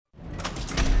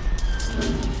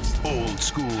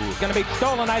school. Going to be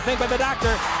stolen, I think, by the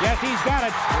doctor. Yes, he's got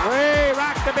it. Ray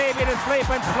rocked the baby to sleep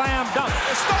and slam dunk.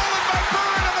 Stolen by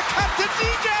Bird and the cut to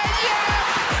DJ. Yes!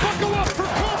 Buckle up for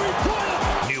Kobe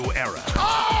Bryant. New era.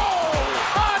 Oh!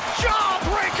 A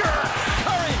jawbreaker!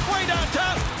 Curry way down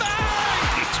top. Bang!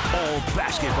 It's all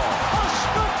basketball. A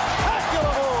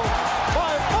spectacular move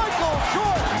by Michael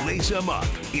Jordan. Lace them up.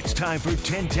 It's time for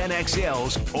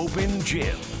 1010XL's Open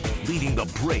Gym. Leading the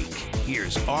break,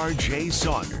 here's RJ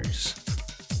Saunders.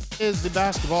 Is the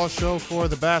basketball show for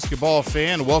the basketball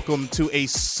fan. Welcome to a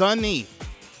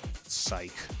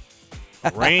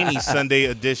rainy Sunday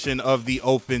edition of the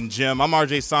Open Gym. I'm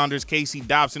RJ Saunders, Casey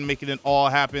Dobson, making it all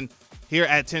happen here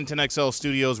at 1010XL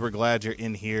Studios. We're glad you're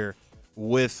in here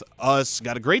with us.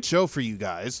 Got a great show for you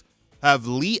guys. Have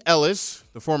Lee Ellis,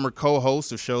 the former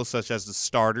co-host of shows such as The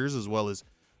Starters, as well as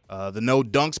the No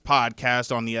Dunks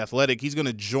podcast on The Athletic. He's going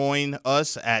to join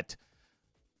us at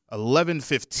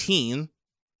 11:15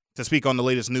 to speak on the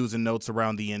latest news and notes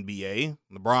around the NBA.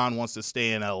 LeBron wants to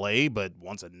stay in LA, but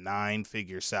wants a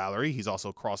 9-figure salary. He's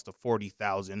also crossed the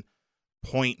 40,000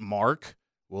 point mark.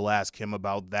 We'll ask him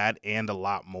about that and a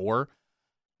lot more,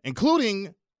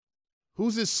 including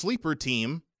who's his sleeper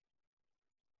team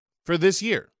for this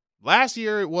year. Last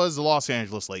year, it was the Los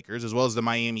Angeles Lakers as well as the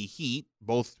Miami Heat.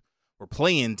 Both were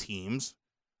play-in teams.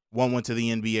 One went to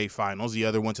the NBA Finals. The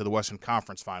other went to the Western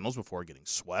Conference Finals before getting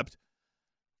swept.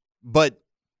 But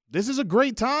this is a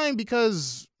great time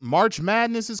because March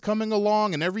Madness is coming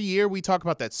along, and every year we talk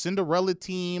about that Cinderella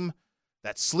team,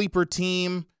 that sleeper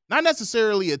team, not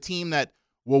necessarily a team that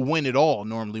will win it all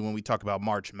normally when we talk about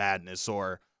March Madness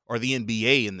or the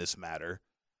NBA in this matter.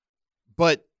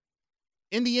 But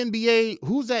in the NBA,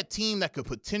 who's that team that could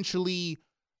potentially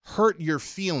hurt your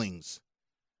feelings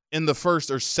in the first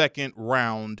or second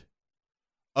round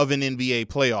of an NBA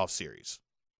playoff series?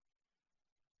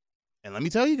 And let me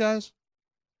tell you guys,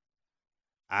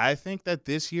 I think that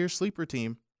this year's sleeper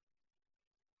team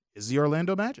is the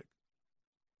Orlando Magic.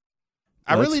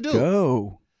 I really do.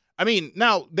 Go. I mean,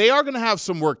 now they are going to have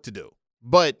some work to do,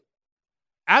 but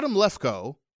Adam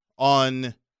Lefkoe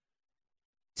on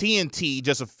TNT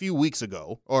just a few weeks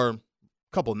ago, or a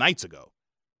couple nights ago,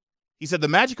 he said the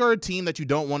Magic are a team that you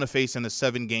don't want to face in a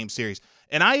 7-game series.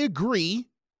 And I agree.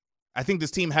 I think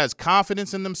this team has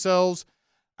confidence in themselves.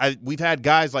 We've had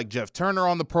guys like Jeff Turner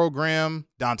on the program,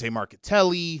 Dante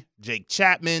Marchitelli, Jake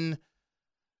Chapman,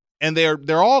 and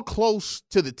they're all close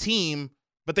to the team,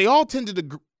 but they all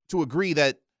tended to agree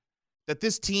that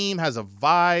this team has a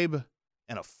vibe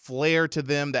and a flair to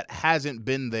them that hasn't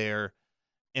been there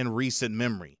in recent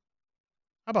memory.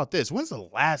 How about this? When's the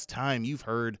last time you've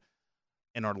heard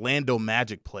an Orlando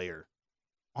Magic player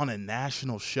on a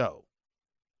national show,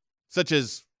 such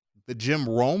as the Jim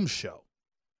Rome show?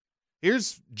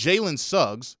 Here's Jalen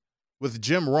Suggs with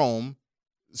Jim Rome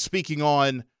speaking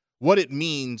on what it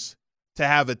means to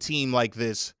have a team like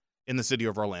this in the city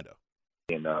of Orlando.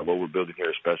 And what we're building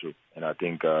here is special, and I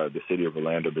think the city of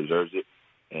Orlando deserves it.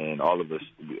 And all of us,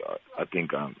 I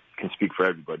think, can speak for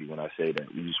everybody when I say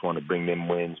that. We just want to bring them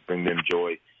wins, bring them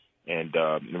joy, and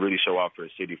really show out for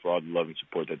the city for all the love and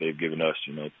support that they've given us,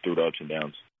 through the ups and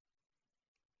downs.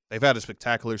 They've had a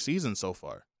spectacular season so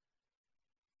far.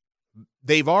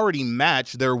 They've already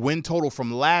matched their win total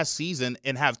from last season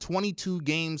and have 22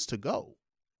 games to go.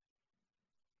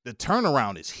 The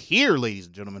turnaround is here, ladies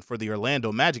and gentlemen, for the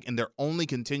Orlando Magic, and they're only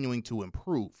continuing to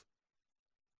improve.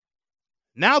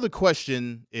 Now the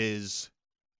question is,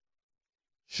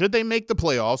 should they make the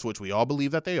playoffs, which we all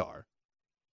believe that they are?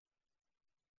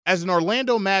 As an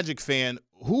Orlando Magic fan,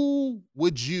 who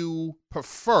would you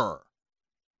prefer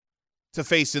to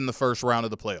face in the first round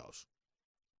of the playoffs?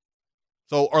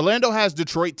 So Orlando has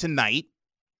Detroit tonight.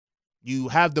 You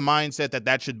have the mindset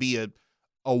that should be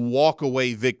a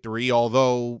walk-away victory,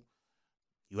 although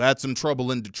you had some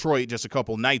trouble in Detroit just a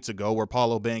couple nights ago where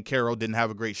Paolo Banchero didn't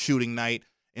have a great shooting night,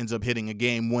 ends up hitting a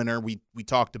game winner. We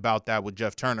talked about that with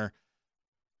Jeff Turner.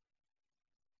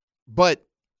 But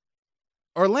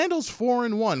Orlando's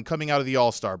 4-1 coming out of the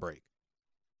All-Star break.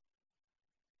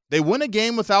 They win a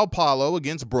game without Paolo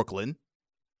against Brooklyn.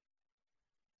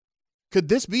 Could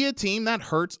this be a team that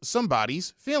hurts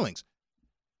somebody's feelings?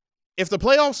 If the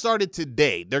playoffs started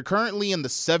today, they're currently in the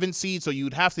 7th seed, so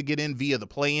you'd have to get in via the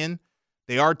play-in.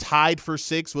 They are tied for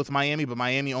 6 with Miami, but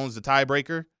Miami owns the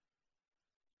tiebreaker.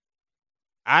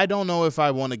 I don't know if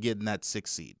I want to get in that 6th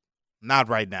seed. Not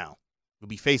right now. We'll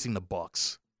be facing the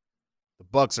Bucks. The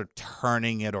Bucks are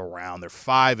turning it around. They're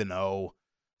 5-0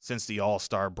 since the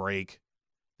All-Star break.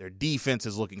 Their defense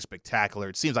is looking spectacular.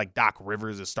 It seems like Doc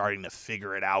Rivers is starting to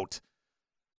figure it out.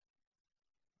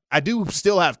 I do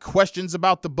still have questions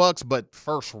about the Bucks, but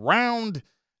first round,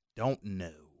 don't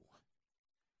know.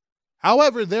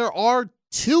 However, there are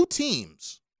two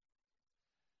teams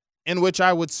in which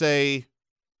I would say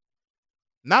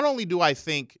not only do I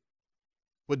think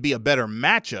would be a better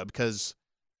matchup because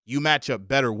you match up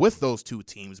better with those two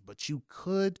teams, but you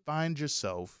could find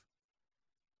yourself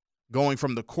going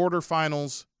from the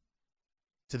quarterfinals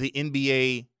to the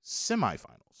NBA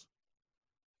semifinals.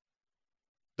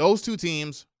 Those two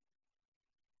teams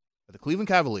are the Cleveland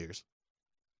Cavaliers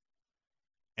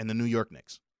and the New York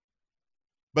Knicks.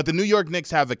 But the New York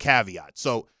Knicks have a caveat.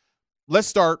 So let's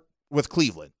start with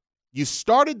Cleveland. You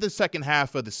started the second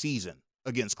half of the season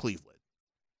against Cleveland.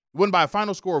 You won by a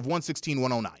final score of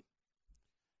 116-109.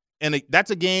 And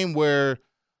that's a game where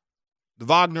the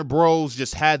Wagner Bros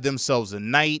just had themselves a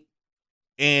night.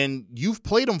 And you've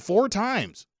played them 4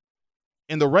 times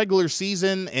in the regular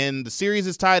season, and the series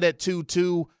is tied at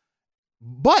 2-2.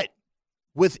 But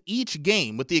with each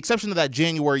game, with the exception of that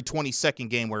January 22nd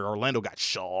game where Orlando got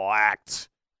shellacked,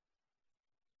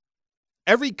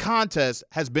 every contest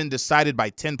has been decided by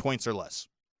 10 points or less.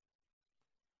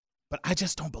 But I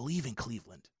just don't believe in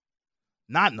Cleveland.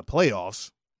 Not in the playoffs.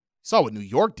 Saw what New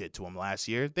York did to them last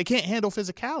year. They can't handle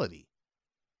physicality.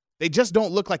 They just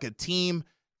don't look like a team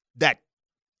that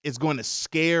is going to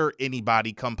scare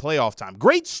anybody come playoff time.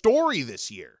 Great story this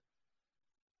year.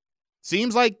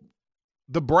 Seems like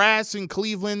the brass in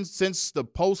Cleveland since the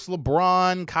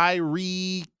post-LeBron,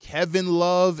 Kyrie, Kevin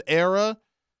Love era,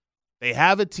 they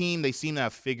have a team. They seem to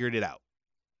have figured it out.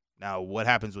 Now, what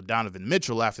happens with Donovan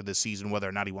Mitchell after this season, whether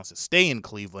or not he wants to stay in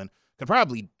Cleveland, could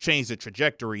probably change the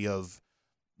trajectory of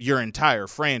your entire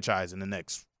franchise in the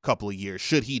next couple of years,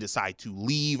 should he decide to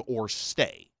leave or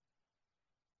stay.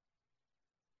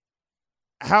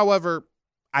 However,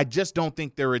 I just don't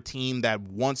think they're a team that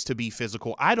wants to be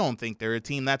physical. I don't think they're a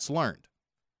team that's learned.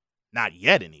 Not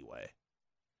yet, anyway.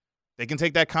 They can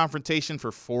take that confrontation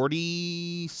for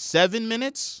 47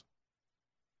 minutes,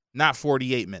 not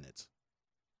 48 minutes.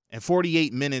 And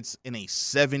 48 minutes in a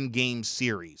 7-game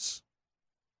series.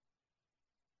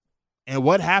 And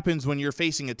what happens when you're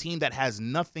facing a team that has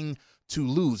nothing to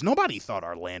lose? Nobody thought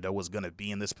Orlando was going to be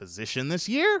in this position this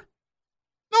year.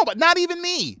 No, but not even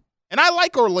me. And I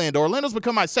like Orlando. Orlando's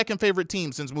become my second favorite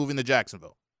team since moving to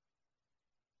Jacksonville.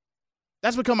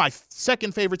 That's become my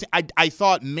second favorite team. I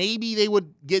thought maybe they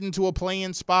would get into a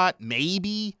play-in spot.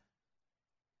 Maybe.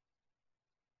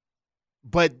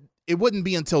 But it wouldn't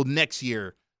be until next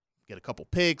year. Get a couple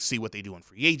picks, see what they do in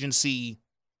free agency.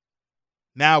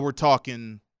 Now we're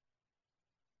talking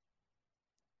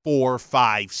 4,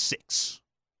 5, 6.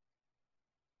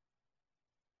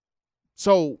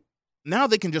 So now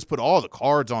they can just put all the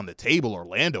cards on the table.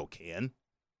 Orlando can.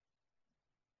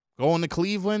 Going to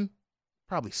Cleveland,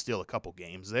 probably steal a couple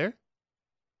games there.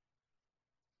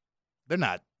 They're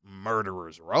not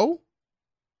murderers row.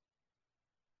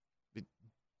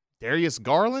 Darius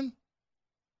Garland,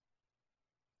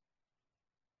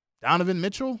 Donovan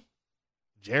Mitchell,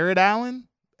 Jared Allen,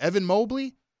 Evan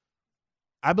Mobley.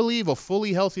 I believe a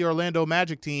fully healthy Orlando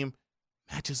Magic team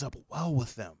matches up well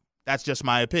with them. That's just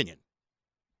my opinion.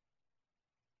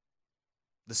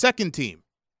 The second team,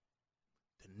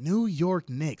 the New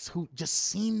York Knicks, who just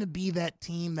seem to be that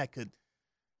team that could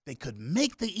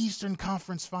make the Eastern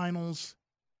Conference Finals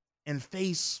and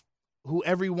face who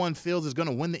everyone feels is going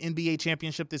to win the NBA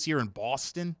championship this year in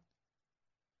Boston.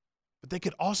 But they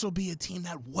could also be a team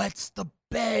that wets the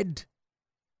bed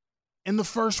in the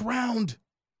first round.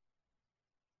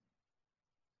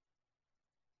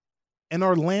 And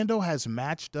Orlando has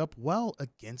matched up well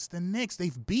against the Knicks.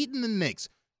 They've beaten the Knicks.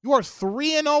 You are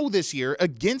 3-0 this year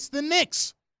against the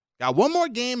Knicks. Got one more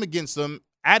game against them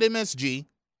at MSG.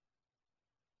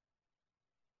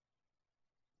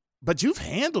 But you've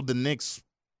handled the Knicks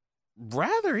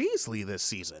rather easily this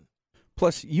season.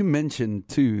 Plus, you mentioned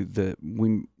too that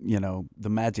the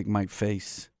Magic might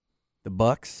face the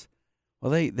Bucks.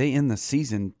 Well, they end the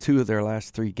season 2 of their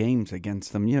last 3 games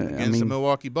against them. Yeah, against the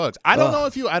Milwaukee Bucks. I don't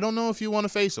know if you want to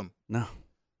face them. No.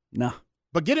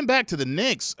 But getting back to the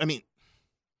Knicks, I mean,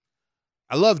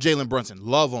 I love Jalen Brunson.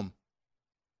 Love him.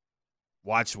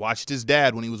 Watched his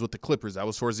dad when he was with the Clippers. That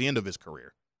was towards the end of his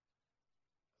career.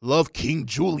 Love King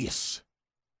Julius.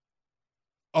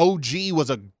 OG was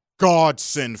a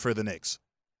godsend for the Knicks.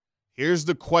 Here's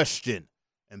the question,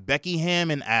 and Becky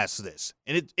Hammon asked this,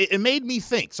 and it made me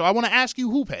think. So I want to ask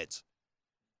you, hoop heads,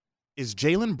 is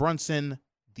Jalen Brunson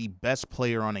the best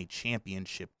player on a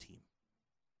championship team?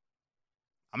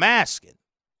 I'm asking.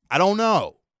 I don't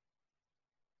know.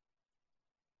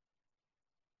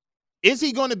 Is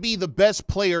he going to be the best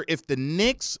player if the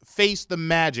Knicks face the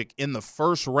Magic in the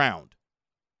first round?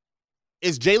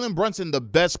 Is Jalen Brunson the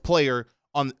best player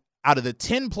on out of the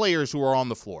 10 players who are on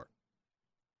the floor,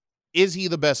 is he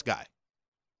the best guy?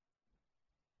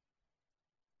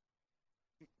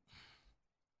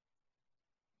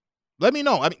 Let me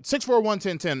know.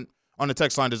 641-1010 on the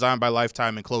text line designed by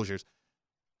Lifetime Enclosures.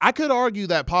 I could argue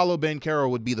that Paolo Banchero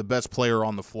would be the best player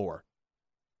on the floor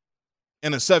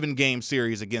in a 7-game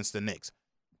series against the Knicks.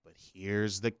 But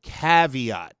here's the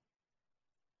caveat.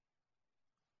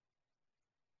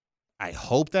 I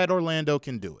hope that Orlando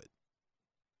can do it.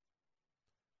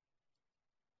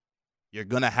 You're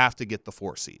going to have to get the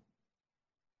 4 seed.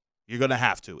 You're going to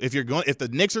have to. If the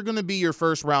Knicks are going to be your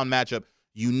first round matchup,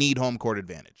 you need home court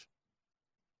advantage.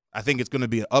 I think it's going to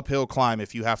be an uphill climb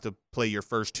if you have to play your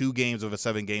first 2 games of a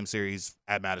 7-game series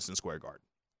at Madison Square Garden.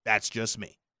 That's just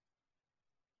me.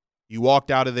 You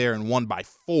walked out of there and won by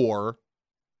 4,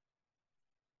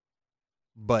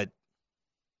 but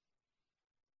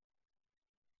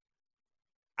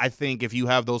I think if you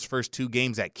have those first 2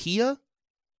 games at Kia,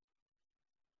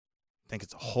 I think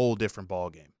it's a whole different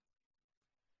ballgame.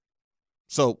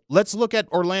 So let's look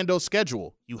at Orlando's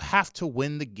schedule. You have to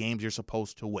win the games you're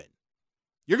supposed to win.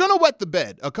 You're going to wet the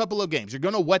bed a couple of games. You're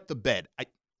going to wet the bed.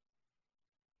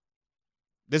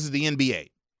 This is the NBA.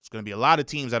 It's going to be a lot of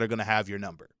teams that are going to have your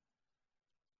number.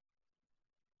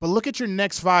 But look at your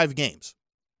next 5 games.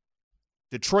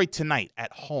 Detroit tonight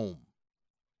at home.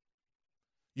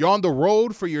 You're on the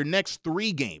road for your next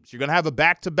 3 games. You're going to have a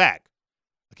back-to-back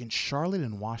against Charlotte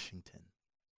and Washington.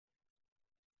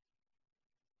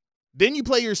 Then you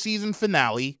play your season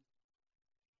finale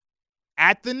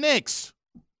at the Knicks.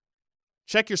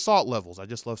 Check your salt levels. I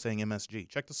just love saying MSG.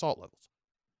 Check the salt levels.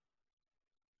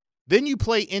 Then you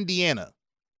play Indiana.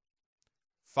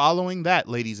 Following that,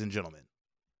 ladies and gentlemen,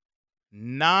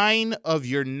 9 of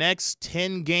your next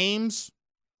 10 games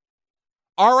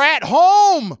are at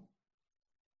home.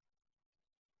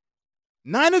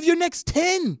 9 of your next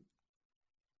 10.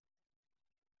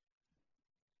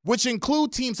 Which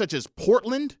include teams such as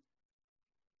Portland,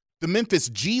 the Memphis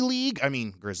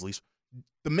Grizzlies,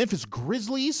 the Memphis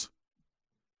Grizzlies,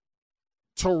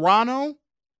 Toronto.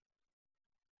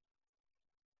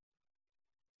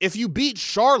 If you beat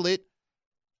Charlotte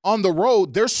on the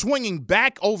road, they're swinging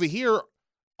back over here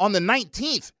on the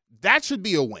 19th. That should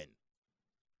be a win.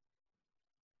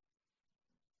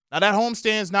 Now, that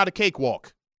homestand's not a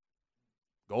cakewalk.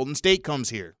 Golden State comes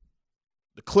here.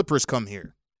 The Clippers come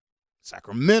here.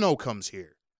 Sacramento comes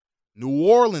here. New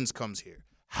Orleans comes here.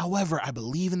 However, I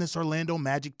believe in this Orlando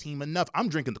Magic team enough. I'm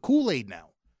drinking the Kool-Aid now.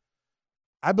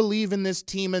 I believe in this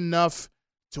team enough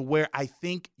to where I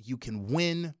think you can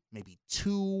win maybe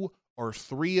 2 or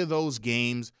 3 of those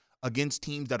games against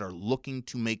teams that are looking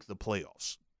to make the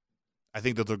playoffs. I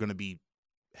think that they're going to be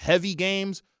heavy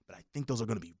games, but I think those are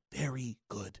going to be very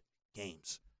good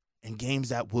games and games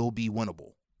that will be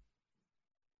winnable.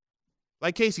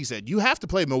 Like Casey said, you have to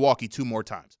play Milwaukee 2 more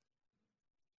times.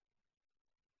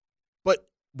 But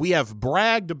we have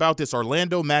bragged about this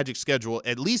Orlando Magic schedule,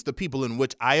 at least the people in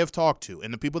which I have talked to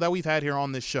and the people that we've had here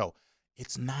on this show.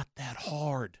 It's not that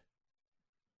hard.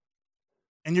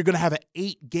 And you're going to have an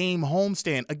 8-game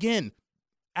homestand. Again,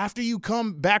 after you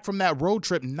come back from that road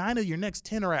trip, 9 of your next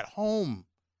 10 are at home.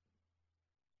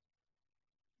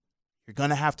 You're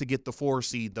going to have to get the 4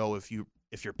 seed, though, if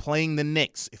you're playing the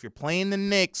Knicks. If you're playing the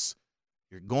Knicks,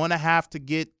 you're going to have to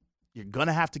get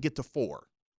to 4.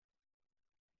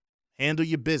 Handle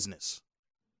your business.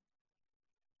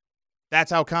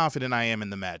 That's how confident I am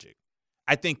in the Magic.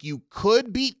 I think you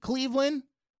could beat Cleveland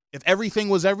if everything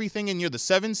was everything and you're the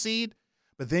 7 seed,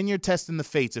 but then you're testing the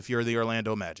fates if you're the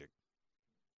Orlando Magic.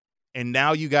 And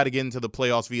now you got to get into the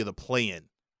playoffs via the play-in.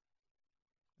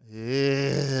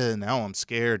 Now I'm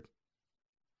scared.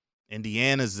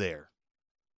 Indiana's there.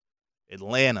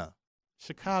 Atlanta.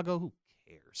 Chicago, who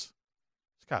cares?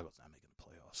 Chicago's not making the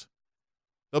playoffs.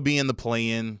 They'll be in the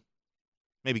play-in.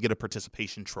 Maybe get a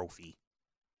participation trophy.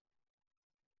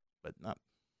 But not.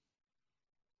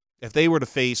 If they were to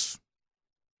face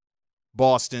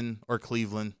Boston or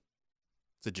Cleveland,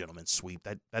 it's a gentleman's sweep.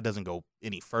 That doesn't go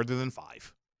any further than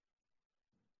 5.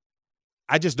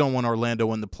 I just don't want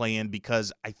Orlando in the play-in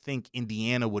because I think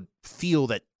Indiana would feel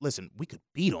that, listen, we could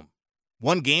beat them.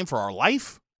 1 game for our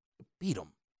life, beat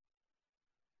them.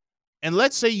 And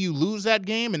let's say you lose that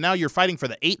game and now you're fighting for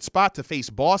the 8th spot to face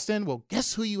Boston. Well,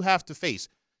 guess who you have to face?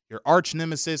 Your arch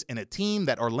nemesis and a team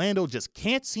that Orlando just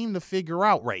can't seem to figure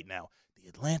out right now. The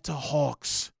Atlanta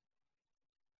Hawks.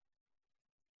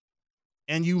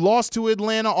 And you lost to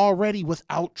Atlanta already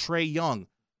without Trae Young.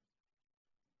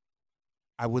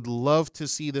 I would love to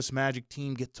see this Magic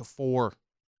team get to 4.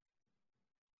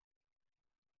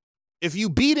 If you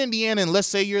beat Indiana and let's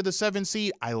say you're the 7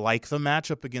 seed, I like the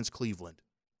matchup against Cleveland.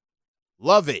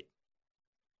 Love it.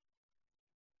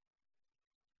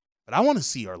 But I want to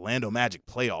see Orlando Magic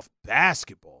playoff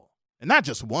basketball. And not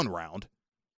just one round.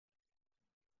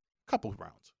 A couple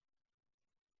rounds.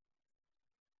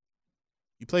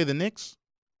 You play the Knicks?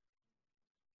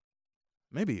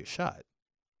 Maybe a shot.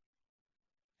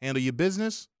 Handle your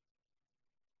business?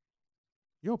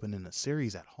 You're opening a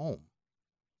series at home.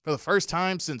 For the first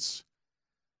time since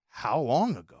how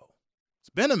long ago?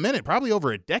 It's been a minute, probably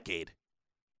over a decade.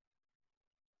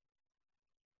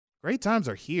 Great times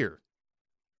are here.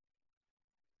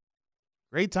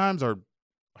 Great times are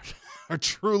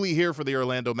truly here for the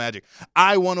Orlando Magic.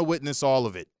 I want to witness all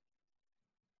of it.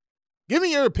 Give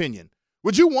me your opinion.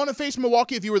 Would you want to face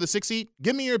Milwaukee if you were the 6th seed?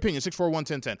 Give me your opinion,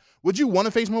 641-1010. Would you want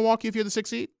to face Milwaukee if you're the 6th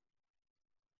seed?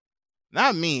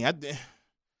 Not me.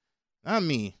 Not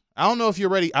me. I don't know if you're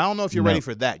ready. I don't know if you're ready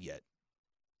for that yet.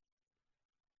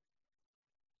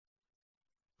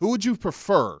 Who would you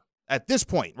prefer at this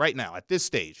point, right now, at this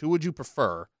stage? Who would you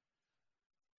prefer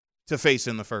to face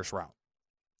in the first round?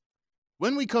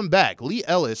 When we come back, Lee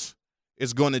Ellis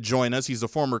is going to join us. He's a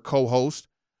former co-host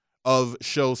of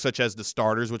shows such as The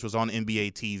Starters, which was on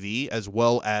NBA TV, as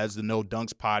well as the No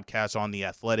Dunks podcast on The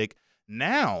Athletic.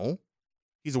 Now,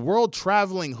 he's a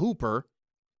world-traveling hooper,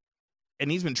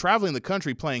 and he's been traveling the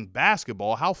country playing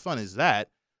basketball. How fun is that?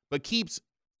 But keeps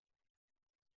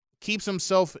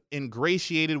himself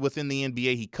ingratiated within the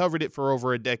NBA. He covered it for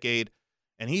over a decade,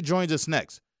 and he joins us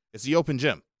next. It's the Open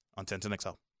Gym on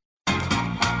 1010XL.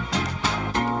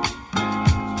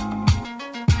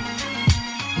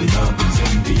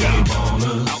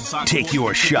 Take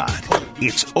your shot.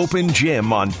 It's Open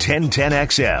Gym on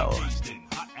 1010XL.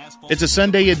 It's a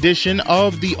Sunday edition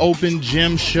of the Open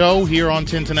Gym Show here on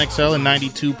 1010XL and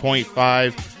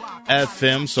 92.5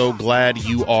 FM. So glad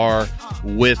you are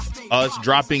with us.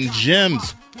 Dropping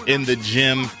gems in the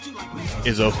gym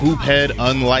is a hoop head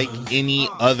unlike any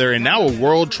other, and now a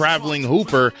world-traveling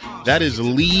hooper. That is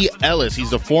Lee Ellis.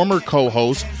 He's a former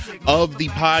co-host of the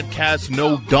podcast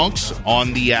No Dunks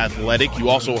on The Athletic. You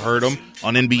also heard him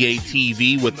on NBA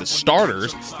TV with The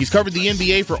Starters. He's covered the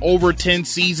NBA for over 10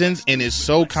 seasons and is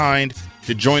so kind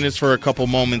to join us for a couple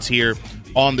moments here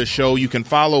on the show. You can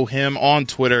follow him on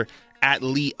Twitter at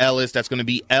Lee Ellis. That's going to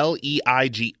be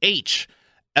Leigh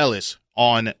Ellis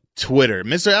on Twitter.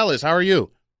 Mr. Ellis, how are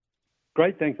you?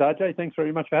 Great. Thanks, RJ. Thanks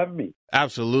very much for having me.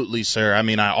 Absolutely, sir. I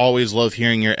mean, I always love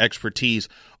hearing your expertise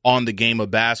on the game of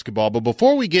basketball. But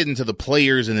before we get into the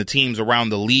players and the teams around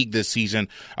the league this season,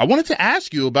 I wanted to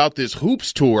ask you about this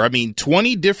Hoops Tour. I mean,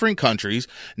 20 different countries,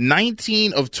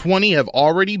 19 of 20 have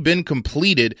already been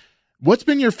completed. What's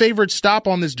been your favorite stop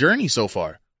on this journey so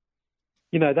far?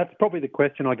 You know, that's probably the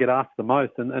question I get asked the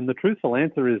most. And the truthful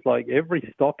answer is, like,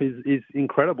 every stop is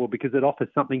incredible because it offers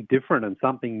something different and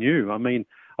something new. I mean,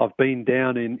 I've been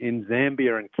down in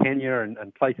Zambia and Kenya and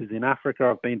places in Africa.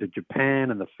 I've been to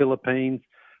Japan and the Philippines,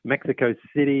 Mexico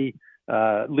City,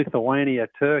 Lithuania,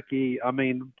 Turkey. I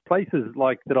mean, places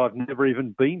like that I've never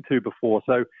even been to before.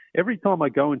 So every time I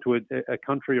go into a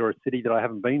country or a city that I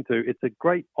haven't been to, it's a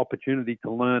great opportunity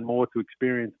to learn more, to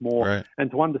experience more, right, and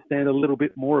to understand a little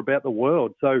bit more about the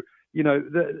world. So, you know,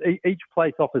 each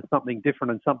place offers something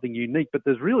different and something unique, but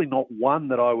there's really not one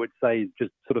that I would say is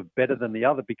just sort of better than the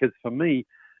other, because for me,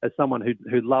 as someone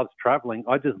who loves traveling,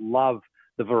 I just love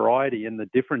the variety and the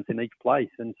difference in each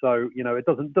place. And so, you know, it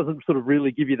doesn't sort of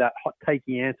really give you that hot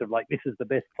takey answer of like, this is the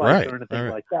best place, right, or anything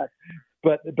like that.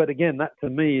 But again, that to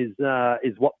me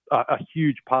is what a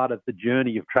huge part of the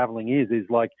journey of traveling is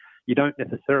like, you don't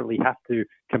necessarily have to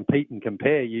compete and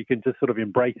compare. You can just sort of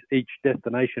embrace each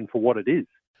destination for what it is.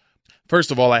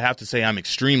 First of all, I have to say I'm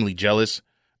extremely jealous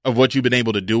of what you've been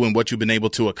able to do and what you've been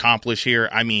able to accomplish here.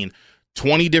 I mean,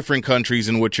 20 different countries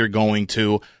in which you're going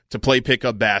to play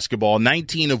pickup basketball,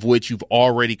 19 of which you've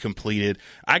already completed.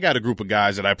 I got a group of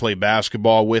guys that I play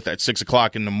basketball with at 6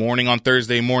 o'clock in the morning on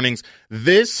Thursday mornings.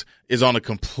 This is on a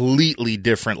completely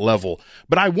different level.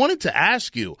 But I wanted to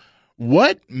ask you,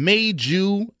 what made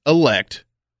you elect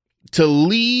to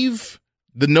leave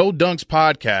the No Dunks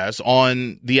podcast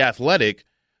on The Athletic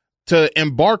to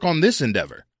embark on this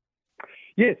endeavor?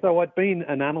 Yeah, so I'd been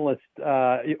an analyst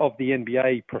of the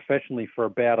NBA professionally for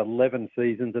about 11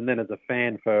 seasons, and then as a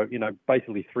fan for, you know,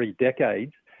 basically 3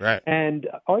 decades. Right. And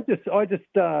I just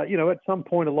you know, at some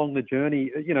point along the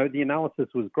journey, you know, the analysis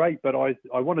was great, but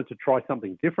I wanted to try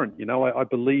something different. You know, I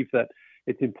believe that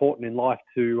it's important in life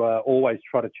to always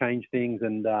try to change things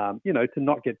and, you know, to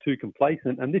not get too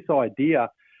complacent. And this idea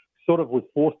sort of was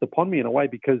forced upon me in a way,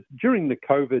 because during the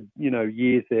COVID, you know,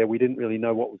 years there, we didn't really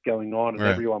know what was going on, and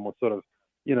right, everyone was sort of,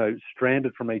 you know,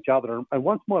 stranded from each other. And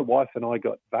once my wife and I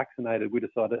got vaccinated, we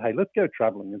decided, hey, let's go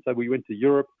traveling. And so we went to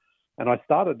Europe, And I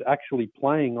started actually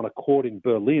playing on a court in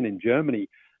Berlin in Germany.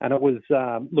 And it was,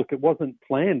 it wasn't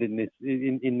planned in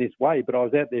this way, but I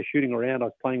was out there shooting around. I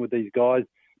was playing with these guys.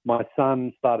 My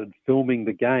son started filming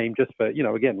the game just for,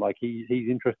 again, like he's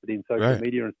interested in social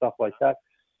media and stuff like that.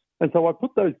 And so I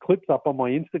put those clips up on my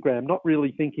Instagram, not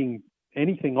really thinking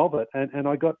anything of it. And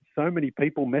I got so many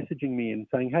people messaging me and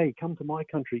saying, hey, come to my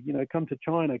country, come to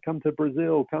China, come to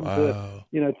Brazil, come to,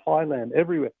 Thailand,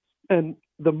 everywhere. And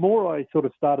the more I sort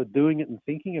of started doing it and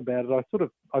thinking about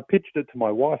it, I pitched it to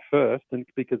my wife first, and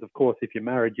because of course, if you're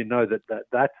married,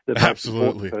 that's the most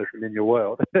important person in your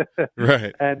world.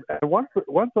 Right. And once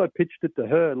I pitched it to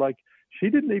her, like she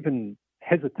didn't even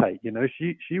hesitate.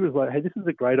 She was like, hey, this is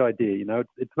a great idea.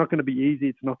 It's not going to be easy.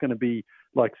 It's not going to be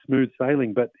like smooth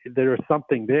sailing, but there is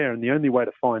something there, and the only way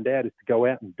to find out is to go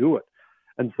out and do it.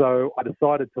 And so I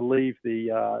decided to leave the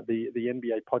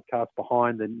NBA podcast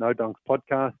behind, the No Dunks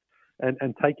podcast,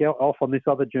 and take off on this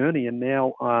other journey. And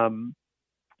now, I'm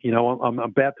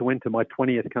about to enter my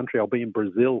 20th country. I'll be in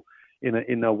Brazil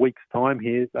in a week's time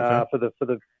here for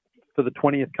the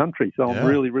 20th country. So I'm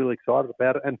really, really excited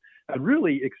about it, and I'm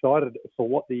really excited for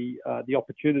what the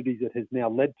opportunities it has now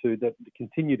led to that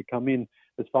continue to come in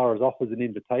as far as offers and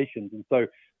invitations. And so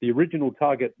the original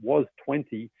target was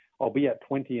 20. I'll be at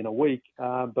 20 in a week,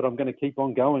 but I'm going to keep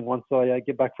on going once I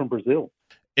get back from Brazil.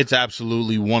 It's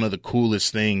absolutely one of the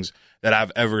coolest things that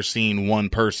I've ever seen one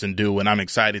person do, and I'm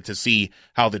excited to see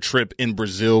how the trip in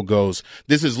Brazil goes.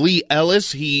 This is Lee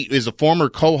Ellis. He is a former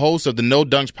co-host of the No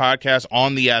Dunks podcast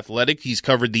on The Athletic. He's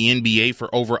covered the NBA for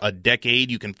over a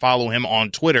decade. You can follow him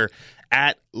on Twitter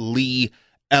at Lee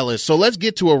Ellis. So let's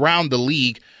get to around the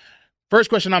league. First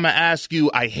question I'm going to ask you,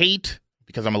 I hate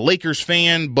because I'm a Lakers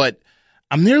fan, but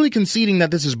I'm nearly conceding that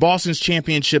this is Boston's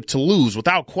championship to lose.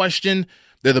 Without question,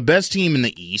 they're the best team in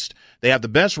the East. They have the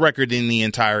best record in the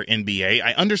entire NBA.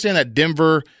 I understand that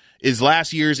Denver is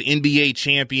last year's NBA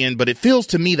champion, but it feels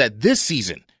to me that this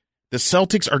season, the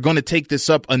Celtics are going to take this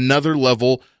up another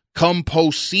level come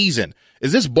postseason.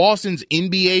 Is this Boston's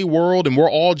NBA world and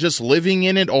we're all just living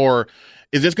in it, or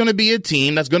is this going to be a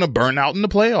team that's going to burn out in the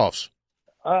playoffs?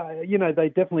 They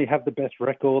definitely have the best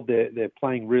record. They're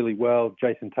playing really well.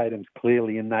 Jason Tatum's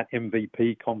clearly in that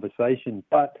MVP conversation,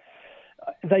 but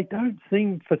they don't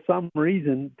seem, for some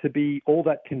reason, to be all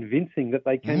that convincing that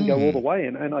they can go all the way.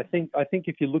 And I think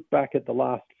if you look back at the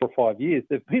last 4 or 5 years,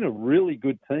 they've been a really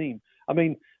good team. I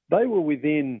mean, they were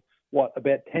within,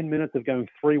 about 10 minutes of going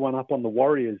 3-1 up on the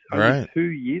Warriors only 2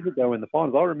 years ago in the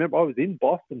finals. I remember I was in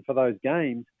Boston for those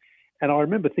games, and I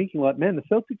remember thinking, like, man, the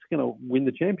Celtics are going to win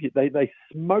the championship. They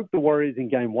smoked the Warriors in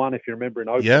game 1, if you remember, in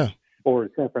Oakland, or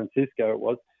in San Francisco it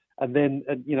was. And then,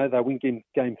 they win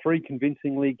game 3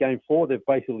 convincingly. Game 4, they've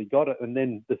basically got it. And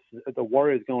then the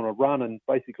Warriors go on a run and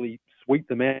basically sweep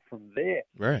them out from there.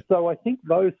 Right. So I think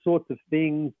those sorts of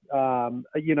things, and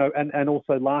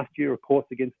also last year, of course,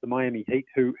 against the Miami Heat,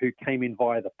 who came in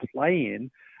via the play-in.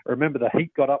 I remember the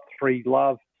Heat got up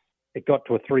 3-0. It got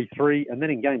to a 3-3. And then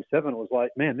in game 7, it was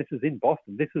like, man, this is in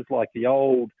Boston. This is like the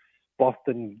old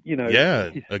Boston,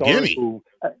 historical,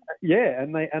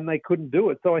 and they couldn't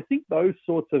do it. So I think those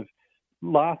sorts of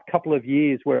last couple of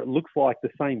years where it looks like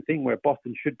the same thing, where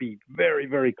Boston should be very,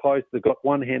 very close, they've got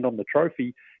one hand on the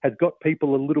trophy, has got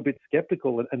people a little bit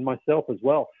skeptical, and myself as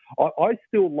well. I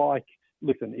still like,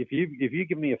 listen, if you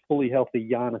give me a fully healthy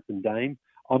Giannis and Dame,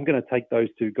 I'm going to take those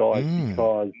two guys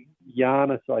because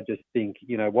Giannis, I just think,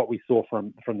 what we saw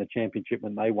from the championship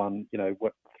when they won,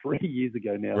 3 years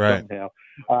ago now somehow.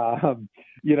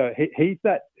 He's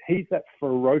that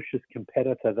ferocious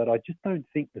competitor that I just don't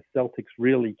think the Celtics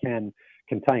really can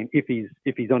contain if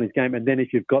he's on his game. And then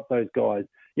if you've got those guys,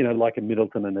 like a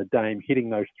Middleton and a Dame hitting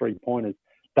those 3-pointers,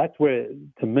 that's where,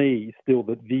 to me, still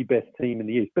the best team in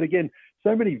the East. But again,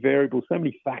 so many variables, so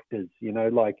many factors,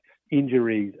 like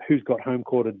injuries, who's got home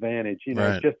court advantage,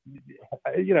 like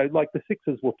the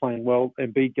Sixers were playing well,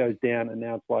 Embiid goes down, and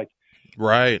now it's like,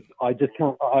 I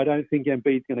don't think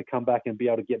Embiid's going to come back and be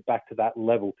able to get back to that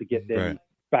level to get them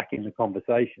back in the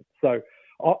conversation. So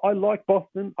I like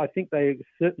Boston. I think they're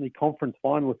certainly conference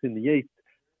finalists in the East.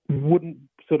 Wouldn't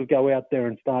sort of go out there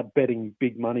and start betting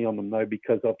big money on them, though,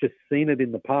 because I've just seen it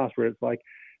in the past where it's like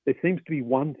there seems to be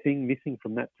one thing missing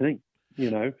from that team,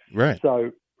 Right.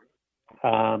 So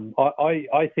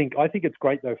I think it's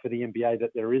great, though, for the NBA that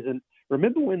there isn't.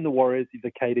 Remember when the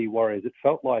KD Warriors, it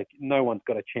felt like no one's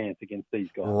got a chance against these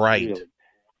guys. Right.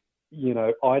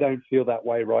 Really. I don't feel that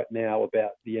way right now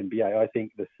about the NBA. I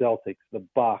think the Celtics, the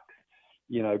Bucks,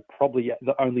 probably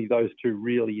only those two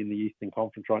really in the Eastern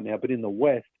Conference right now. But in the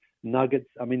West, Nuggets,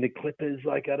 I mean, the Clippers,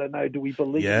 I don't know, do we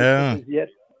believe in the Clippers yet?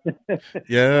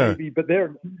 Yeah. Maybe, but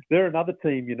they're another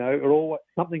team,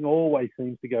 something always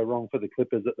seems to go wrong for the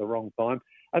Clippers at the wrong time.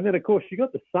 And then, of course, you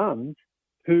got the Suns,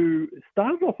 who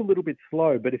started off a little bit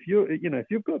slow, but if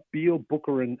you've got Beal,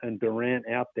 Booker, and Durant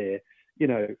out there,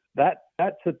 I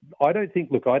don't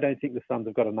think the Suns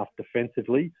have got enough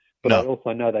defensively, but no. I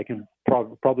also know they can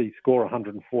probably score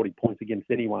 140 points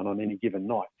against anyone on any given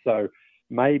night. So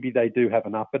maybe they do have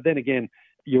enough. But then again,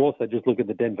 you also just look at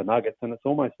the Denver Nuggets, and it's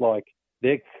almost like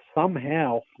they're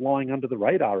somehow flying under the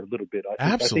radar a little bit.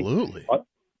 Absolutely.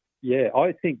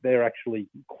 I think they're actually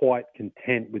quite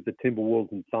content with the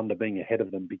Timberwolves and Thunder being ahead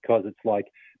of them, because it's like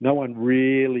no one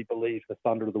really believes the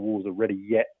Thunder or the Wolves are ready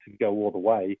yet to go all the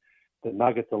way. The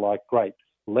Nuggets are like, great,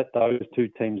 let those two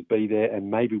teams be there, and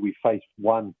maybe we face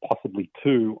one, possibly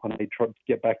two, and they try to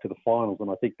get back to the finals. And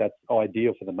I think that's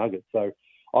ideal for the Nuggets. So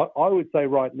I would say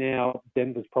right now,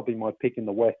 Denver's probably my pick in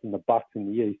the West and the Bucks in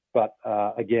the East. But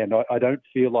again, I don't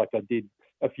feel like I did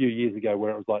a few years ago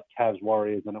where it was like Cavs,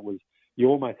 Warriors, and it was, you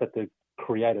almost had to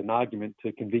create an argument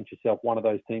to convince yourself one of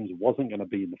those teams wasn't going to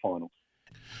be in the finals.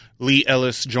 Lee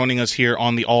Ellis joining us here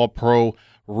on the All-Pro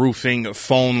Roofing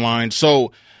phone line.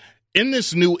 So in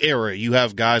this new era, you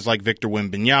have guys like Victor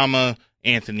Wembanyama,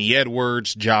 Anthony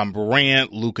Edwards, John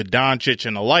Morant, Luka Doncic,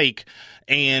 and the like.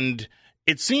 And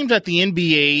it seems that the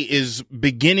NBA is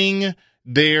beginning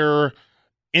their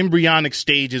embryonic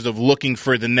stages of looking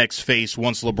for the next face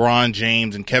once LeBron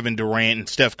James and Kevin Durant and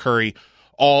Steph Curry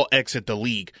all exit the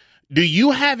league. Do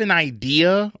you have an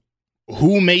idea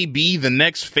who may be the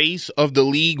next face of the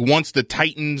league once the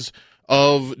Titans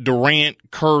of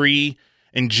Durant, Curry,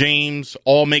 and James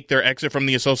all make their exit from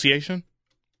the association?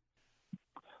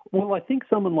 Well, I think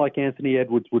someone like Anthony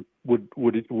Edwards would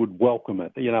welcome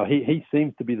it. He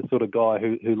seems to be the sort of guy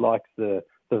who likes the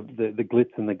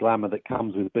glitz and the glamour that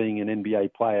comes with being an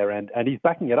NBA player, and he's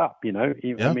backing it up. I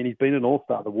mean, he's been an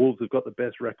all-star. The Wolves have got the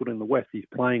best record in the West. He's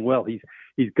playing well.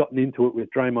 He's gotten into it with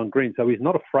Draymond Green, so he's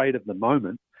not afraid of the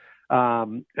moment.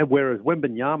 And whereas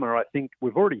Wembanyama, I think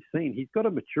we've already seen he's got a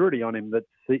maturity on him that's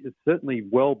certainly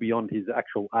well beyond his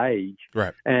actual age.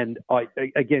 Right. And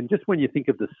again, just when you think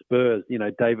of the Spurs,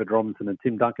 David Robinson and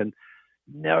Tim Duncan,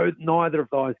 no, neither of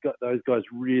those guys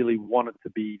really wanted to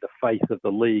be the face of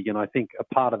the league. And I think a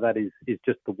part of that is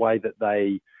just the way that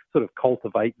they sort of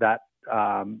cultivate that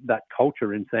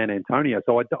culture in San Antonio.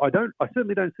 So I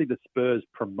certainly don't see the Spurs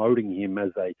promoting him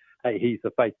as hey, he's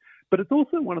the face. But it's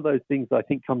also one of those things I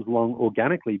think comes along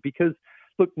organically, because,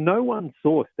 look, no one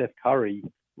saw Steph Curry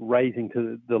raising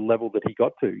to the level that he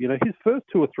got to. His first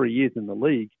 2 or 3 years in the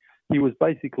league, he was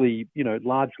basically,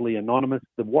 largely anonymous.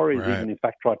 The Warriors even, in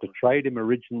fact, tried to trade him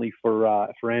originally for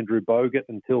Andrew Bogut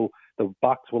until the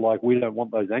Bucks were like, we don't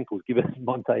want those ankles. Give us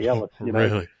Monte Ellis,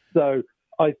 Really? So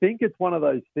I think it's one of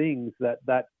those things that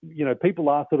people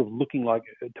are sort of looking like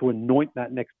to anoint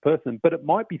that next person, but it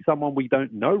might be someone we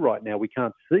don't know right now, we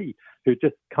can't see, who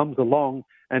just comes along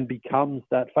and becomes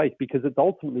that face, because it's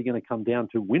ultimately going to come down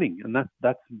to winning. And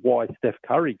that's why Steph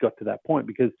Curry got to that point,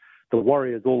 because the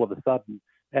Warriors all of a sudden,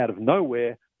 out of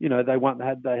nowhere, they had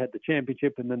the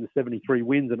championship and then the 73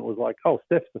 wins, and it was like, oh,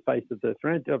 Steph's the face of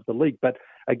the league. But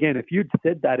again, if you'd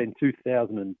said that in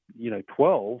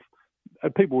 2012,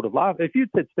 people would have laughed. If you'd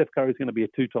said Steph Curry is going to be a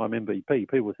 2-time MVP,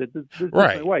 people would have said, there's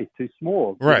no way, he's too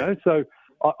small. Right. So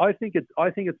I think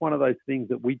it's one of those things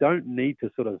that we don't need to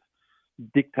sort of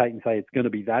dictate and say it's going to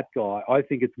be that guy. I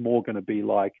think it's more going to be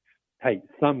like, hey,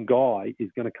 some guy is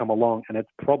going to come along, and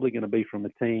it's probably going to be from a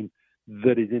team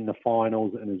that is in the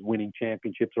finals and is winning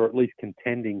championships, or at least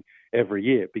contending every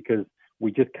year, because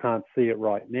we just can't see it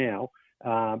right now.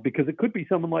 Because it could be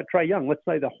someone like Trae Young. Let's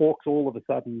say the Hawks all of a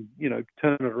sudden,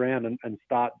 turn it around and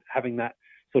start having that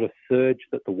sort of surge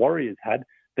that the Warriors had.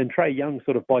 Then Trae Young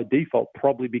sort of by default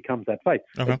probably becomes that face.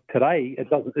 Okay. Today, it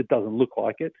doesn't look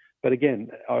like it. But again,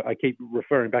 I keep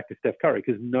referring back to Steph Curry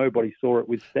because nobody saw it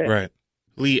with Steph. Right.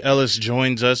 Lee Ellis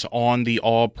joins us on the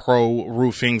All-Pro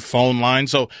Roofing phone line.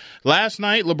 So last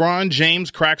night, LeBron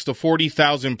James cracks the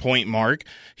 40,000-point mark.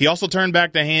 He also turned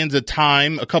back the hands of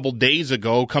time a couple days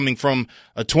ago, coming from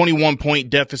a 21-point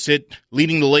deficit,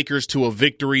 leading the Lakers to a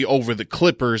victory over the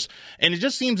Clippers. And it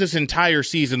just seems this entire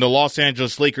season, the Los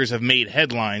Angeles Lakers have made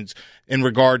headlines in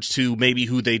regards to maybe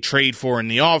who they trade for in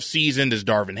the offseason. Does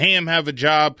Darvin Ham have a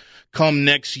job come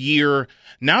next year?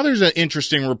 Now there's an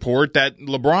interesting report that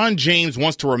LeBron James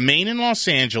wants to remain in Los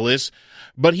Angeles,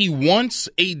 but he wants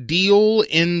a deal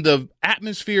in the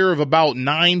atmosphere of about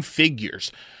 9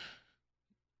 figures.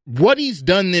 What he's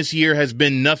done this year has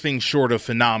been nothing short of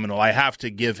phenomenal. I have to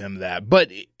give him that.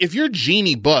 But if you're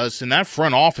Jeannie Buss in that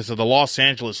front office of the Los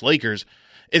Angeles Lakers,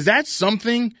 is that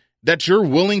something that you're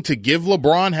willing to give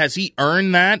LeBron? Has he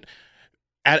earned that?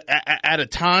 at a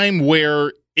time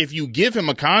where if you give him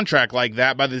a contract like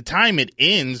that, by the time it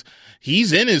ends,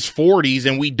 he's in his 40s,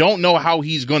 and we don't know how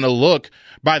he's going to look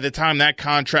by the time that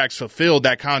contract's fulfilled,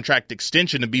 that contract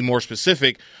extension to be more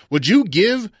specific. Would you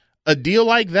give a deal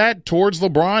like that towards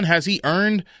LeBron? Has he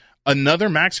earned another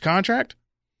max contract?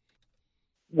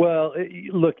 Well,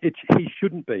 look, he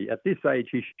shouldn't be. At this age,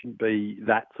 he shouldn't be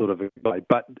that sort of a guy.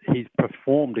 But he's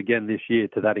performed again this year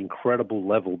to that incredible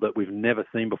level that we've never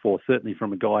seen before, certainly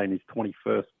from a guy in his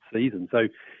 21st season. So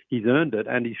he's earned it,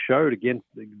 and he showed against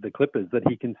the Clippers that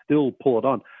he can still pull it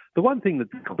on. The one thing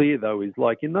that's clear, though, is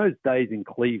like in those days in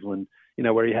Cleveland,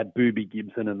 where he had Boobie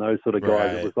Gibson and those sort of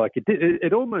guys, It was like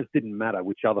it almost didn't matter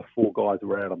which other four guys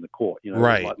were out on the court.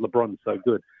 Right. Like LeBron's so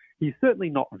good. He's certainly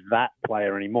not that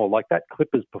player anymore. Like that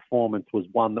Clippers performance was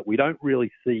one that we don't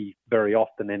really see very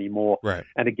often anymore. Right.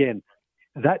 And again,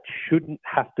 that shouldn't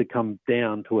have to come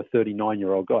down to a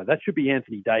 39-year-old guy. That should be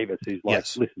Anthony Davis, who's like,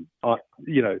 yes. Listen,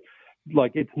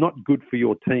 like it's not good for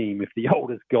your team if the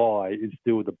oldest guy is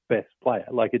still the best player.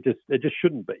 Like it just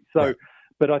shouldn't be. So, right.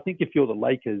 But I think if you're the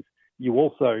Lakers, you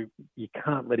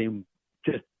can't let him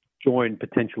just join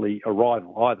potentially a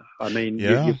rival either. I mean,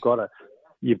 you've got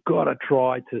to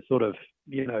try to sort of,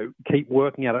 keep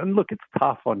working at it. And look, it's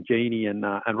tough on Genie and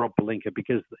Rob Pelinka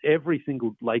because every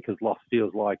single Lakers loss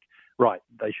feels like, right,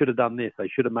 they should have done this. They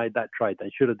should have made that trade. They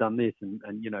should have done this. And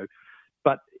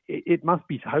but it must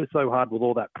be so hard with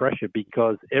all that pressure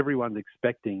because everyone's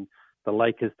expecting the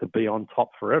Lakers to be on top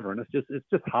forever. And it's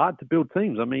just hard to build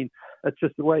teams. I mean, that's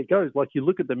just the way it goes. Like you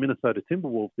look at the Minnesota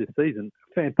Timberwolves this season,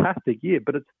 fantastic year,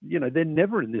 but it's, they're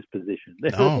never in this position.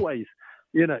 They're always,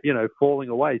 falling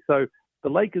away. So the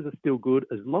Lakers are still good.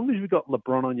 As long as you've got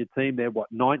LeBron on your team, they're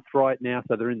ninth right now.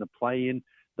 So they're in the play-in.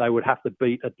 They would have to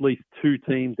beat at least two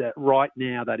teams right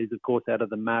now. That is, of course, out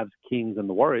of the Mavs, Kings, and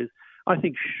the Warriors. I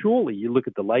think surely you look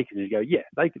at the Lakers and you go, yeah,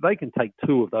 they can take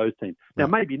two of those teams. Now,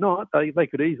 maybe not. They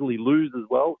could easily lose as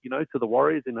well, to the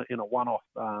Warriors in a one-off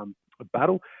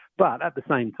battle. But at the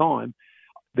same time,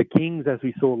 the Kings, as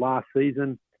we saw last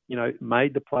season,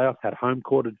 made the playoffs, had home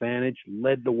court advantage,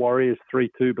 led the Warriors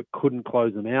 3-2, but couldn't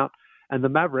close them out. And the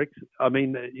Mavericks, I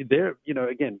mean, they're,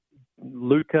 again,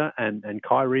 Luka and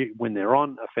Kyrie, when they're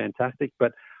on, are fantastic.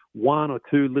 But one or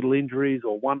two little injuries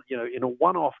or one, in a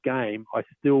one-off game, I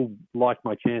still like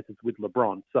my chances with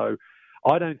LeBron. So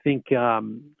I don't think,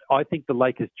 I think the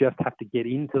Lakers just have to get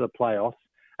into the playoffs.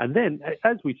 And then,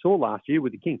 as we saw last year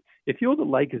with the Kings, if you're the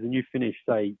Lakers and you finish,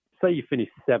 say you finish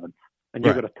seventh, and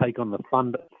you've got to take on the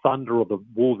Thunder or the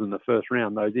Wolves in the first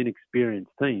round, those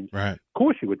inexperienced teams, right. Of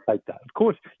course you would take that. Of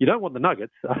course, you don't want the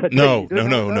Nuggets. No.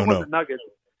 The Nuggets.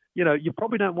 You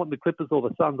probably don't want the Clippers or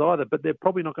the Suns either, but they're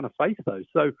probably not going to face those.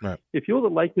 So if you're the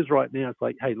Lakers right now, it's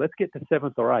like, hey, let's get to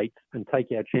seventh or eighth and take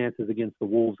our chances against the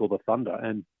Wolves or the Thunder.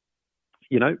 And,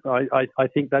 I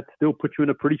think that still puts you in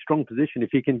a pretty strong position. If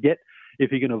you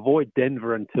can avoid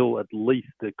Denver until at least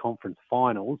the conference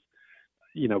finals,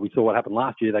 we saw what happened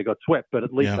last year. They got swept, but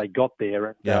at least they got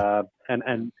there.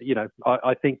 And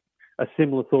I think a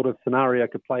similar sort of scenario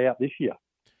could play out this year.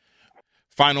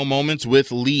 Final moments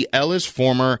with Lee Ellis,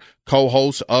 former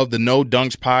co-host of the No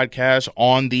Dunks podcast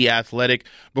on The Athletic.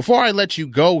 Before I let you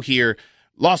go here,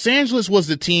 Los Angeles was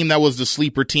the team that was the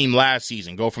sleeper team last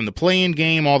season, go from the play-in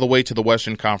game all the way to the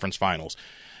Western Conference Finals.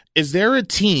 Is there a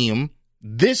team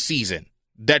this season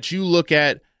that you look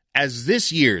at as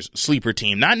this year's sleeper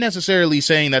team, not necessarily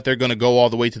saying that they're going to go all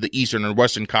the way to the Eastern or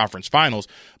Western Conference Finals,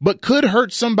 but could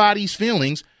hurt somebody's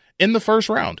feelings in the first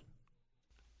round?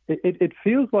 It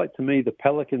feels like to me the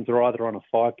Pelicans are either on a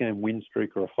 5-game win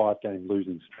streak or a 5-game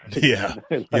losing streak. Yeah.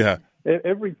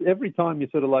 Every time you're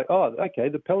sort of like, oh, okay,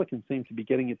 the Pelicans seem to be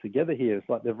getting it together here. It's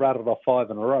like they've rattled off 5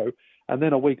 in a row. And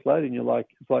then a week later, and you're like,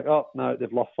 it's like, oh, no,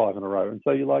 they've lost 5 in a row. And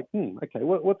so you're like, okay,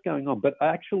 what's going on? But I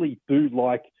actually do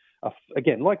like,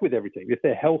 again, like with every team, if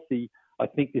they're healthy, I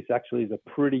think this actually is a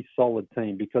pretty solid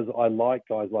team because I like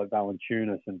guys like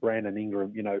Valanciunas and Brandon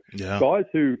Ingram, guys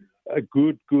who are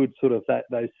good sort of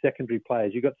those secondary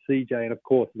players. You've got CJ and, of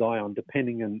course, Zion,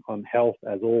 depending on health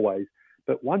as always.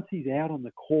 But once he's out on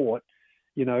the court,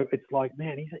 it's like,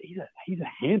 man, he's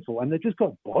a handful, and they've just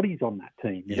got bodies on that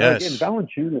team. Yes. Again,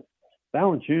 Valanciunas,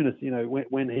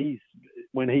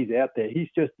 when he's out there, he's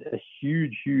just a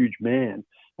huge man,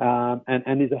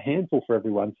 and is a handful for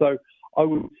everyone. So I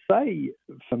would say,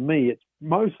 for me, it's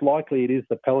most likely it is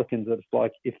the Pelicans. That it's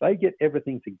like if they get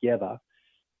everything together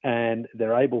and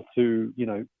they're able to,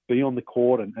 be on the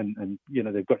court and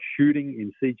they've got shooting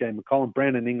in CJ McCollum,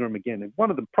 Brandon Ingram, again, one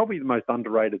of them, probably the most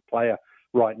underrated player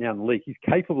right now in the league. He's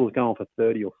capable of going for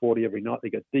 30 or 40 every night. They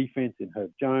got defense in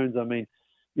Herb Jones. I mean,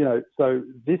 so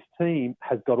this team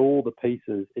has got all the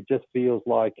pieces. It just feels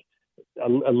like a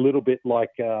little bit like,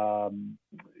 I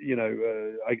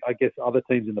guess other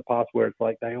teams in the past where it's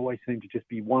like they always seem to just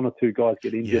be one or two guys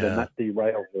get injured and that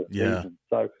derails the season.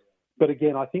 So, but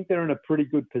again, I think they're in a pretty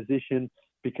good position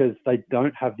because they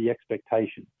don't have the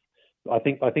expectations. I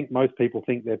think most people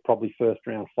think they're probably first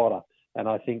round fodder, and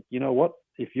I think you know what.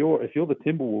 If you're the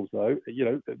Timberwolves, though,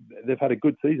 they've had a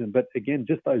good season, but again,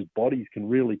 just those bodies can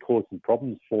really cause some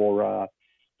problems for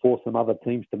some other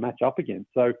teams to match up against.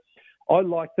 So I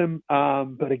like them,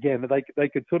 but again, they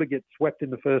could sort of get swept in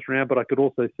the first round, but I could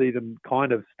also see them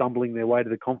kind of stumbling their way to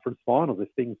the conference finals if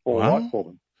things fall right for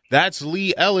them. That's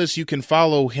Lee Ellis. You can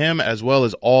follow him as well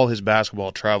as all his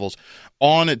basketball travels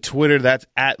on Twitter. That's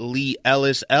at Lee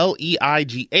Ellis, Leigh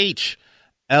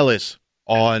Ellis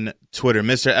on Twitter.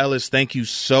 Mr. Ellis, thank you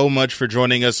so much for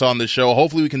joining us on the show.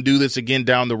 Hopefully we can do this again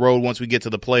down the road once we get to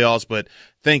the playoffs, but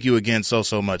thank you again so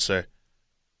much, sir.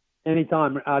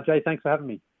 Anytime. Jay, thanks for having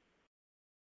me.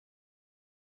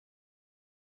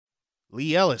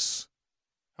 Lee Ellis.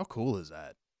 How cool is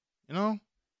that?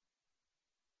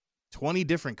 20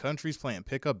 different countries playing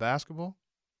pickup basketball.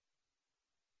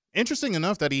 Interesting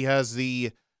enough that he has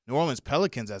the New Orleans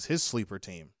Pelicans as his sleeper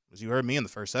team. As you heard me in the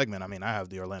first segment, I have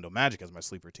the Orlando Magic as my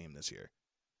sleeper team this year.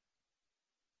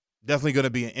 Definitely going to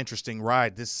be an interesting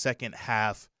ride this second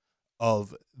half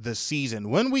of the season.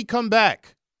 When we come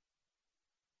back,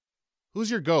 who's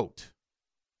your GOAT?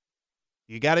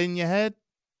 You got it in your head?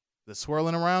 The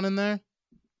swirling around in there?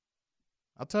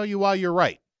 I'll tell you why you're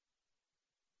right.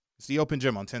 It's the Open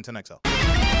Gym on 1010XL.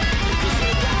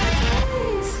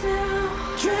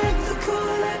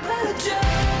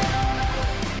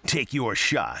 Take your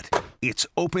shot. It's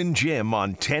Open Gym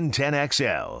on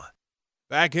 1010XL.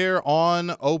 Back here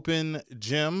on Open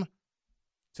Gym,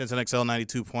 1010XL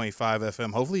 92.5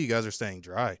 FM. Hopefully you guys are staying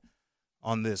dry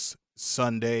on this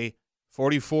Sunday.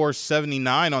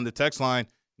 4479 on the text line.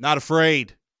 Not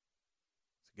afraid.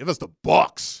 Give us the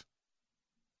Bucks.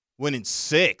 Winning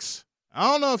 6.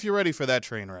 I don't know if you're ready for that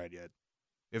train ride yet.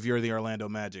 If you're the Orlando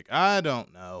Magic. I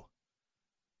don't know.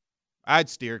 I'd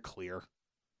steer clear.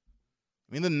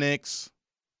 Give me the Knicks.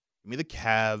 Give me the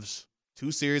Cavs.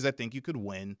 2 series I think you could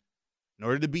win. In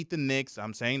order to beat the Knicks,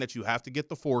 I'm saying that you have to get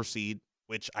the 4 seed,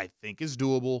 which I think is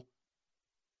doable.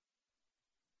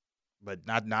 But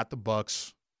not the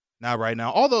Bucks. Not right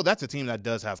now. Although that's a team that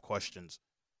does have questions.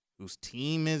 Whose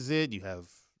team is it? You have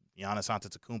Giannis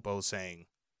Antetokounmpo saying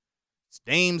it's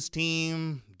Dame's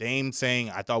team. Dame saying,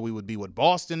 I thought we would be what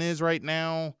Boston is right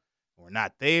now. We're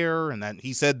not there. And then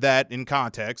he said that in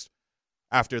context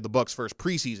after the Bucks' first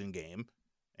preseason game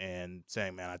and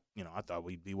saying, man, I thought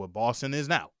we'd be what Boston is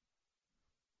now.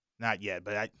 Not yet,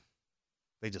 but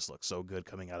they just look so good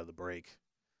coming out of the break.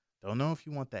 Don't know if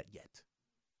you want that yet.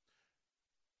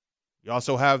 You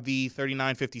also have the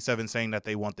 3957 saying that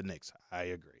they want the Knicks. I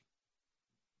agree.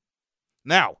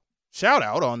 Now, shout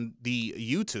out on the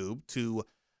YouTube to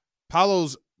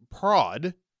Paolo's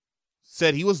Prod.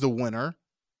 Said he was the winner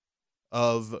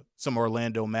of some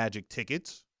Orlando Magic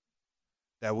tickets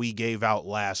that we gave out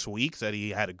last week. Said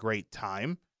he had a great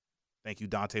time. Thank you,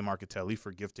 Dante Marcatelli,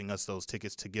 for gifting us those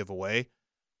tickets to give away.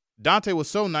 Dante was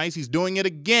so nice, he's doing it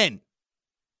again.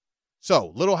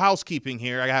 So, little housekeeping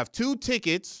here. I have 2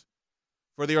 tickets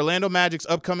for the Orlando Magic's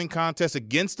upcoming contest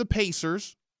against the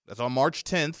Pacers. That's on March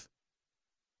 10th.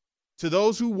 To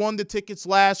those who won the tickets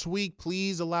last week,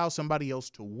 please allow somebody else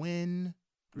to win.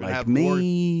 We're going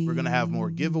to have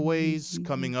more giveaways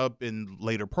coming up in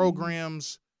later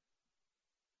programs.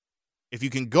 If you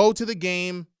can go to the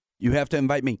game, you have to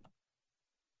invite me.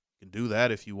 You can do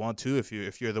that if you want to,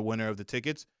 if you're the winner of the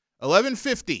tickets.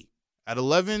 11:50 at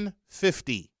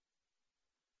 11:50.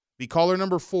 Be caller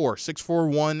number 4,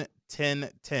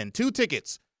 641-1010. 2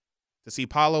 tickets to see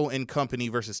Paolo and company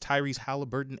versus Tyrese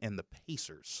Halliburton and the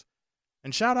Pacers.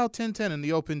 And shout out 1010 in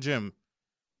the Open Gym.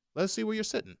 Let's see where you're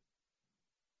sitting.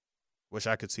 Wish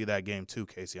I could see that game too,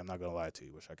 Casey. I'm not going to lie to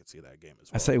you. Wish I could see that game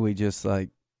as well. I say we just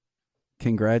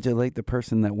congratulate the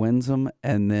person that wins them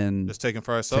and then just take them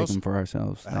for ourselves.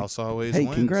 The house always wins.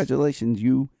 Hey, congratulations.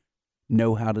 You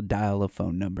know how to dial a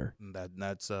phone number.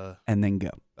 That's and then go.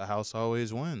 The house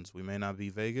always wins. We may not be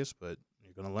Vegas, but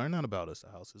you're going to learn that about us. The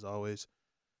house is always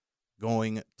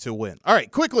going to win. All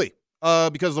right, quickly.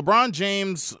 Because LeBron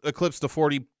James eclipsed the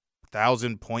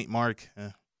 40,000 point mark.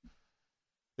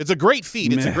 It's a great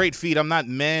feat. It's a great feat. I'm not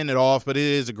manning it off, but it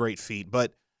is a great feat.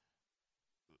 But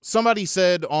somebody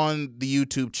said on the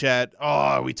YouTube chat,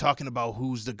 are we talking about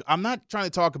I'm not trying to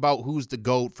talk about who's the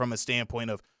GOAT from a standpoint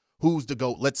of who's the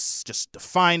GOAT. Let's just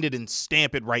define it and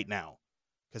stamp it right now.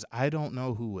 Because I don't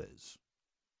know who is.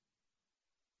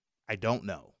 I don't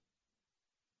know.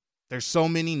 There's so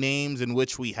many names in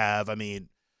which we have,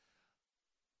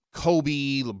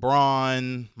 Kobe,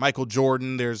 LeBron, Michael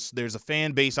Jordan. There's a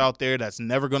fan base out there that's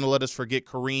never going to let us forget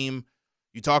Kareem.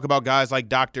 You talk about guys like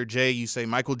Dr. J. You say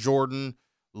Michael Jordan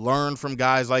learned from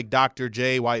guys like Dr.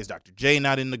 J. Why is Dr. J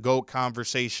not in the GOAT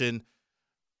conversation?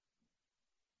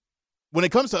 When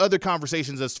it comes to other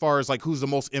conversations as far as like who's the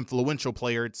most influential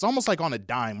player, it's almost like on a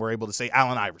dime we're able to say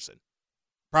Allen Iverson.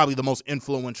 Probably the most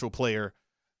influential player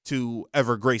to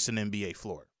ever grace an NBA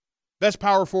floor. Best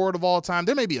power forward of all time.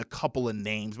 There may be a couple of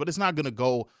names, but it's not going to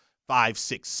go 5,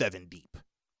 6, 7 deep.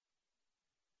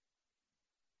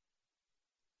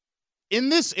 In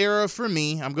this era, for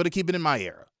me, I'm going to keep it in my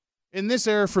era. In this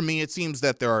era, for me, it seems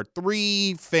that there are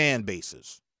 3 fan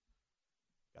bases.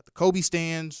 You got the Kobe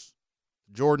stands,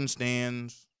 Jordan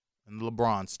stands, and the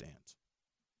LeBron stands.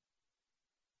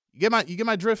 You get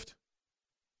my drift?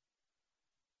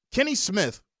 Kenny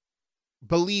Smith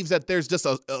believes that there's just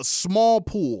a small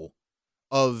pool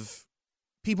of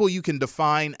people you can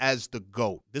define as the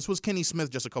GOAT. This was Kenny Smith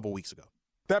just a couple weeks ago.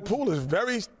 That pool is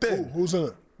very thin. Who's in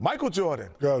it? Michael Jordan.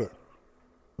 Got it.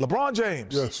 LeBron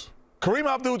James. Yes. Kareem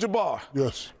Abdul-Jabbar.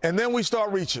 Yes. And then we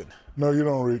start reaching. No, you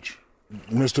don't reach.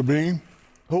 Mr. Bean?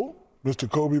 Who? Mr.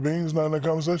 Kobe Bean's not in that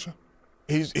conversation?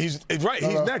 He's right.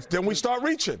 He's next. Then we start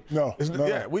reaching. No.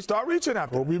 Yeah, we start reaching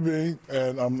after. Kobe Bean,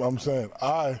 and I'm saying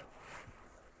I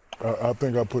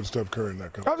think I put Steph Curry in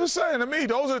that conversation. I'm just saying, to me,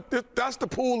 that's the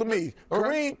pool to me.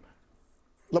 Kareem,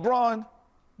 LeBron,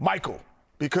 Michael,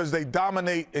 because they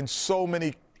dominate in so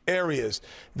many areas.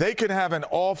 They can have an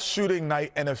off shooting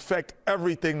night and affect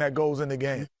everything that goes in the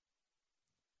game.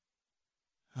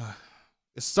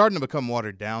 It's starting to become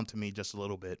watered down to me just a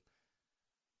little bit.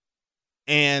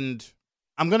 And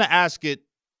I'm going to ask it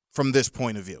from this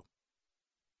point of view.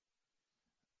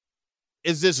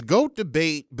 Is this GOAT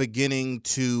debate beginning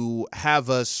to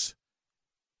have us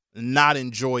not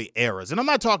enjoy eras? And I'm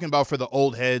not talking about for the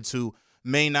old heads who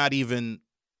may not even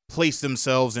place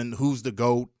themselves in who's the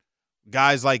GOAT.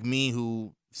 Guys like me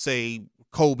who say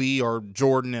Kobe or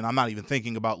Jordan, and I'm not even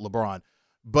thinking about LeBron.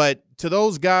 But to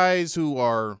those guys who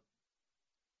are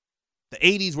the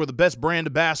 80s were the best brand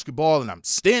of basketball, and I'm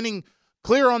standing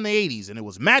clear on the 80s, and it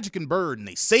was Magic and Bird, and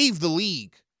they saved the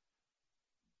league.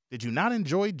 Did you not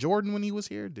enjoy Jordan when he was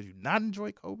here? Did you not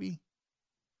enjoy Kobe?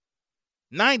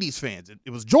 90s fans, it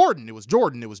was Jordan, it was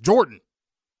Jordan, it was Jordan.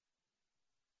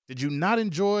 Did you not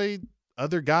enjoy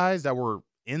other guys that were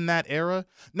in that era?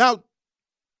 Now,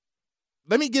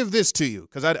 let me give this to you,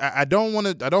 because I don't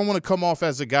want to come off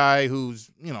as a guy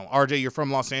who's, RJ, you're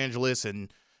from Los Angeles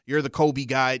and you're the Kobe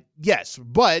guy. Yes,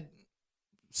 but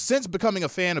since becoming a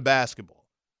fan of basketball,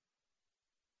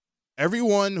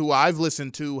 everyone who I've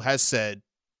listened to has said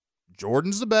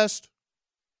Jordan's the best.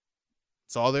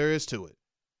 That's all there is to it.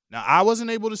 Now, I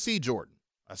wasn't able to see Jordan.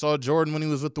 I saw Jordan when he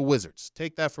was with the Wizards.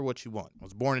 Take that for what you want. I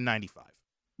was born in 95.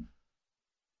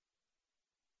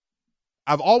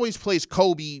 I've always placed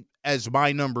Kobe as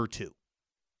my number 2.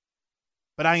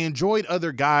 But I enjoyed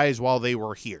other guys while they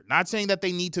were here. Not saying that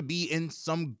they need to be in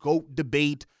some GOAT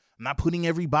debate. I'm not putting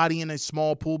everybody in a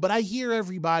small pool, but I hear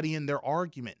everybody in their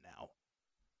argument now.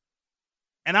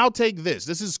 And I'll take this.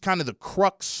 This is kind of the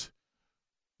crux,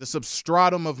 the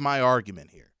substratum of my argument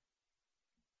here.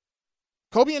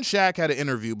 Kobe and Shaq had an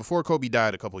interview before Kobe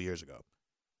died a couple years ago.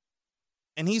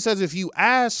 And he says if you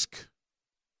ask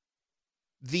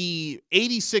the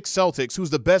 86 Celtics,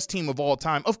 who's the best team of all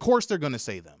time, of course they're going to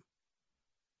say them.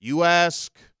 You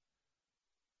ask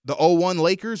the 01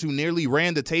 Lakers, who nearly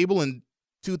ran the table in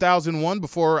 2001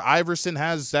 before Iverson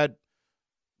has that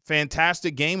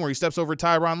fantastic game where he steps over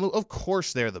Tyronn Lue, of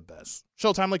course they're the best.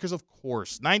 Showtime Lakers, of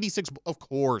course. 96, of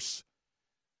course.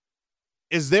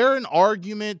 Is there an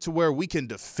argument to where we can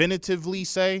definitively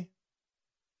say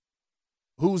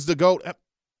who's the GOAT?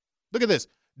 Look at this.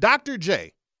 Dr.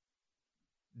 J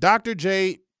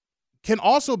can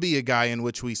also be a guy in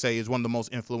which we say is one of the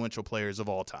most influential players of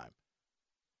all time.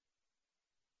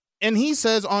 And he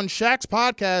says on Shaq's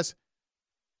podcast,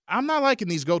 I'm not liking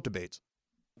these GOAT debates.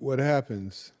 What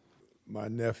happens, my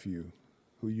nephew,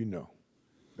 who you know,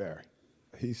 Barry,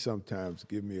 he sometimes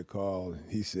give me a call and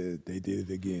he said, they did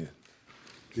it again.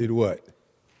 Did what?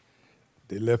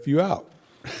 They left you out.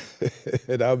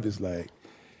 And I'm just like,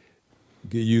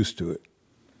 get used to it.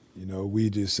 We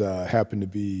just happened to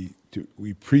be,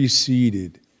 we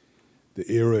preceded the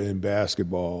era in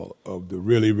basketball of the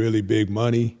really, really big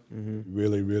money,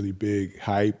 really, really big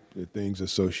hype, the things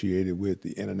associated with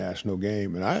the international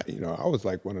game. And I was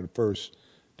like one of the first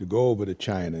to go over to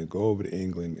China, go over to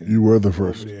England. And you were the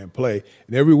first. Over there and play.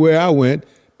 And everywhere I went,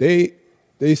 they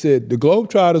They said, the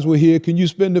Globetrotters were here. Can you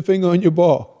spin the finger on your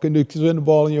ball? Can you spin the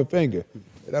ball on your finger?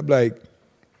 And I'm like,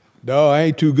 no, I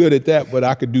ain't too good at that, but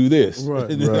I could do this. Right,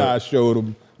 and then I showed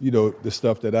them, the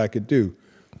stuff that I could do.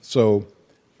 So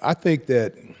I think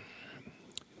that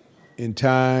in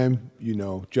time,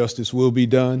 justice will be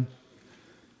done,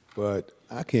 but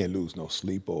I can't lose no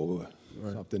sleep over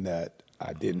something that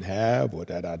I didn't have or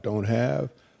that I don't have.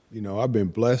 I've been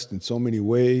blessed in so many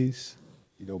ways.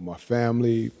 My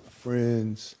family, my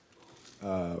friends,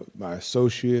 my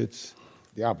associates,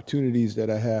 the opportunities that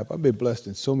I have. I've been blessed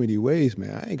in so many ways,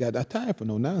 man. I ain't got that time for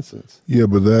no nonsense. Yeah,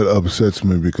 but that upsets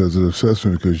me because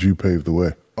you paved the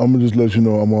way. I'm going to just let you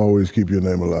know I'm always keep your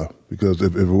name alive because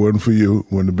if it wasn't for you, it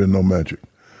wouldn't have been no Magic.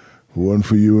 If it wasn't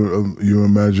for you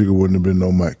and Magic, it wouldn't have been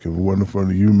no Mike. If it wasn't for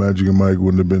you, Magic, and Mike, it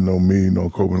wouldn't have been no me, no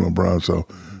Kobe, no Brown. So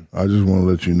I just want to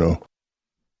let you know.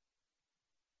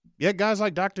 Yeah, guys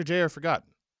like Dr. J are forgotten.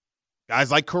 Guys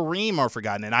like Kareem are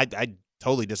forgotten. And I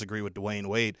totally disagree with Dwayne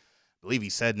Wade. I believe he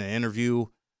said in an interview,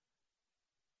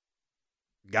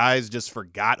 guys just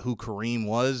forgot who Kareem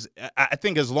was. I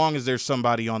think as long as there's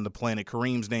somebody on the planet,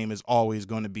 Kareem's name is always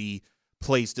going to be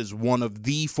placed as one of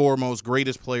the foremost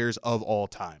greatest players of all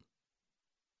time.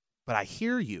 But I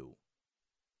hear you.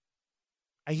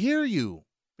 The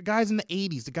guys in the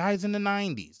 80s, the guys in the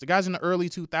 90s, the guys in the early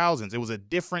 2000s, it was a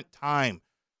different time.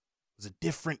 It was a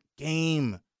different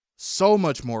game. So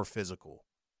much more physical.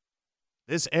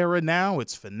 This era now,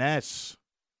 it's finesse.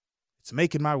 It's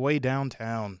making my way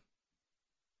downtown.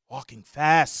 Walking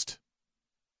fast.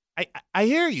 I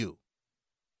hear you.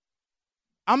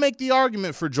 I'll make the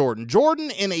argument for Jordan. Jordan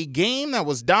in a game that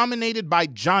was dominated by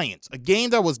giants, a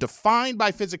game that was defined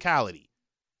by physicality.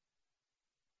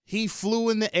 He flew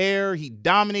in the air, he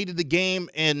dominated the game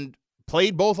and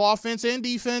played both offense and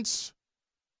defense.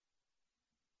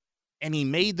 And he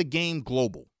made the game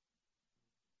global.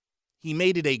 He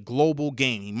made it a global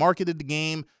game. He marketed the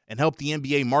game and helped the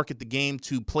NBA market the game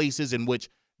to places in which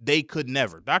they could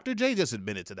never. Dr. J just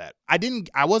admitted to that.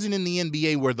 I wasn't in the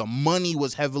NBA where the money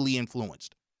was heavily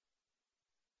influenced.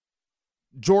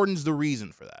 Jordan's the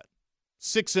reason for that.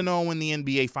 6-0 in the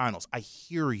NBA Finals. I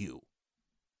hear you.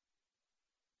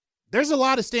 There's a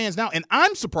lot of stands now, and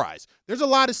I'm surprised. There's a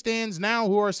lot of stands now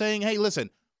who are saying, hey,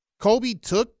 listen, Kobe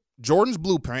took Jordan's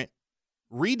blueprint,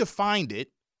 redefined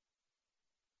it,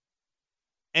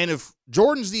 and if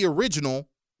Jordan's the original,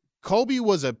 Kobe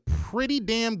was a pretty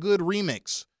damn good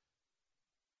remix.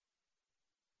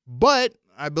 But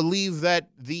I believe that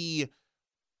the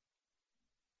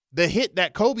hit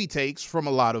that Kobe takes from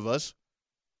a lot of us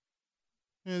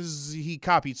is he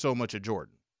copied so much of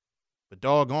Jordan. But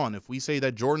doggone, if we say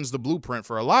that Jordan's the blueprint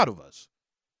for a lot of us,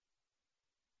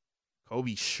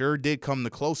 Kobe sure did come the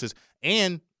closest.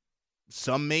 And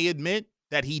some may admit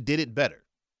that he did it better.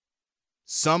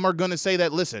 Some are going to say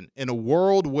that, listen, in a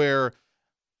world where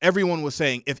everyone was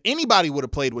saying if anybody would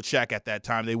have played with Shaq at that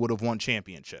time, they would have won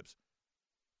championships.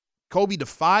 Kobe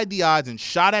defied the odds and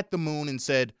shot at the moon and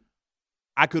said,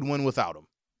 I could win without him.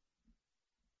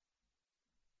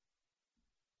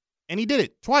 And he did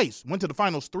it twice, went to the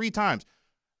finals 3 times.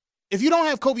 If you don't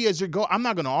have Kobe as your goal, I'm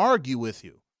not going to argue with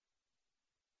you.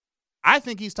 I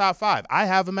think he's top 5. I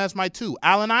have him as my 2.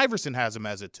 Allen Iverson has him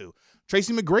as a 2.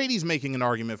 Tracy McGrady's making an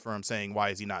argument for him saying, why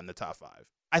is he not in the top 5?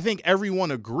 I think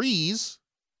everyone agrees,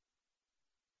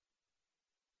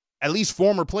 at least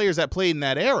former players that played in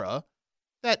that era,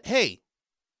 that, hey,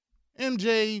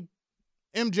 MJ's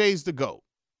the GOAT.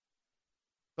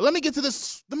 But let me get to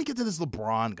this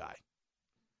LeBron guy.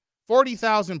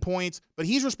 40,000 points, but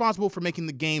he's responsible for making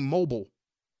the game mobile.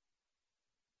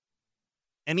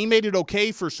 And he made it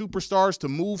okay for superstars to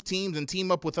move teams and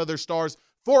team up with other stars.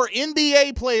 For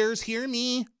NBA players, hear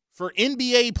me, for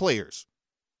NBA players,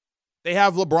 they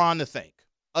have LeBron to thank.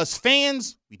 Us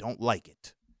fans, we don't like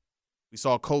it. We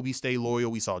saw Kobe stay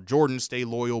loyal. We saw Jordan stay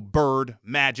loyal. Bird,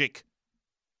 Magic,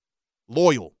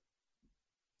 loyal.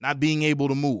 Not being able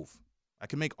to move. I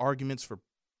can make arguments for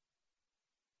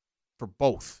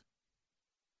both.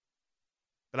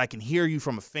 But I can hear you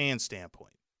from a fan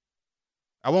standpoint.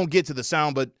 I won't get to the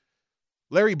sound, but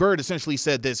Larry Bird essentially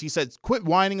said this. He said, quit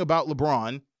whining about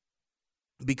LeBron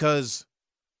because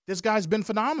this guy's been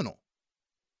phenomenal.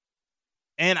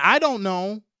 And I don't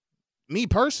know, me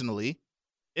personally,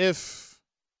 if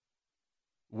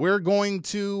we're going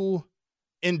to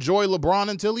enjoy LeBron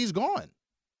until he's gone.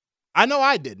 I know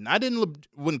I didn't.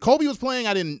 When Kobe was playing,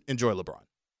 I didn't enjoy LeBron.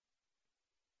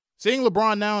 Seeing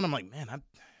LeBron now, and I'm like,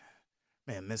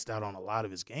 man, missed out on a lot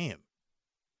of his game.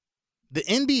 The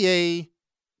NBA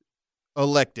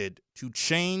elected to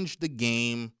change the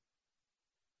game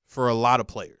for a lot of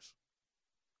players.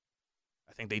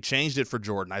 I think they changed it for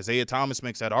Jordan. Isaiah Thomas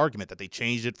makes that argument that they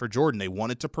changed it for Jordan. They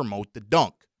wanted to promote the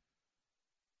dunk.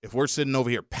 If we're sitting over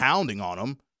here pounding on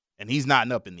him and he's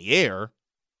not up in the air,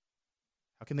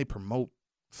 how can they promote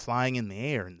flying in the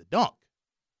air in the dunk?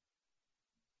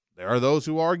 There are those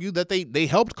who argue that they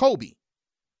helped Kobe.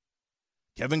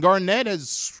 Kevin Garnett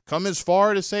has come as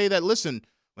far to say that, listen,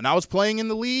 when I was playing in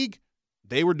the league,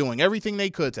 they were doing everything they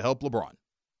could to help LeBron.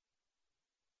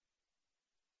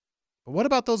 But what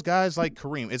about those guys like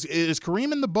Kareem? Is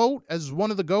Kareem in the boat as one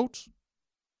of the GOATs?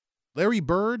 Larry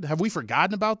Bird? Have we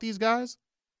forgotten about these guys?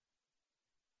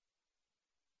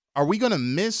 Are we going to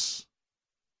miss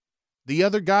the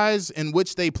other guys in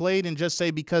which they played and just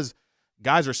say because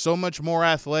guys are so much more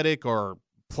athletic or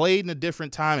played in a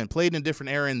different time and played in a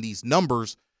different era in these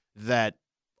numbers that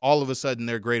all of a sudden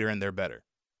they're greater and they're better?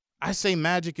 I say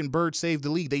Magic and Bird saved the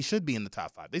league. They should be in the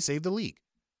top 5. They saved the league.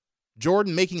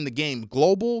 Jordan making the game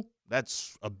global,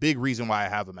 that's a big reason why I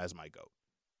have him as my GOAT.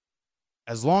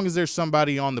 As long as there's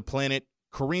somebody on the planet,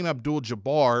 Kareem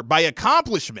Abdul-Jabbar, by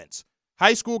accomplishments,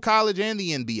 high school, college, and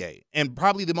the NBA, and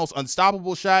probably the most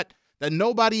unstoppable shot that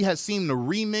nobody has seemed to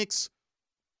remix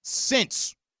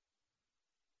since.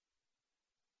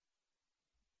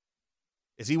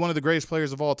 Is he one of the greatest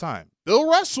players of all time? Bill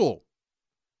Russell,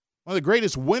 one of the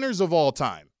greatest winners of all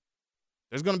time.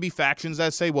 There's going to be factions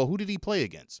that say, well, who did he play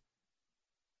against?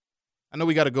 I know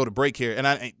we got to go to break here,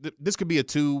 and this could be a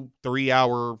 2-3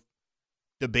 hour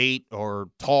debate or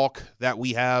talk that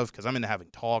we have, because I'm into having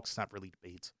talks, not really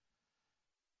debates.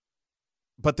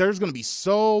 But there's going to be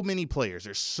so many players.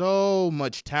 There's so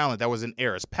much talent that was in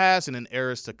eras past and in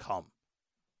eras to come.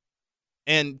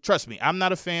 And trust me, I'm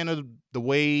not a fan of the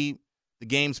way the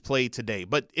game's played today.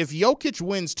 But if Jokic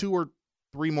wins 2 or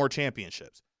 3 more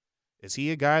championships, is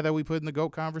he a guy that we put in the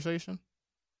GOAT conversation?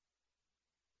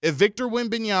 If Victor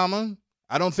Wembanyama,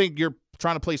 I don't think you're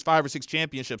trying to place 5 or 6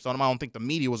 championships on him. I don't think the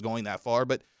media was going that far.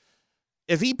 But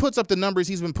if he puts up the numbers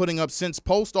he's been putting up since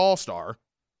post-All-Star,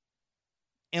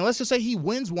 and let's just say he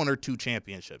wins 1 or 2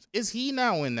 championships, is he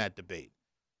now in that debate?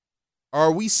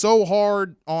 Are we so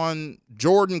hard on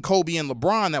Jordan, Kobe, and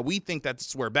LeBron that we think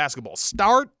that's where basketball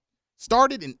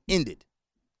started and ended?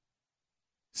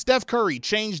 Steph Curry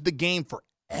changed the game for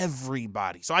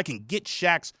everybody. So I can get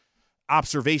Shaq's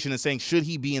observation and saying, should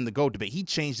he be in the GOAT debate? He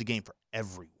changed the game for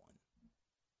everyone.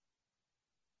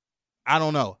 I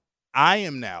don't know. I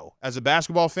am now, as a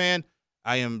basketball fan,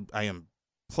 I am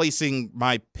placing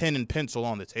my pen and pencil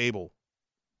on the table.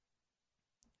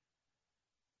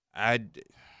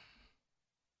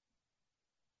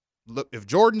 Look, if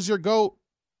Jordan's your GOAT,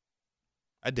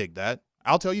 I dig that.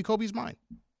 I'll tell you Kobe's mine.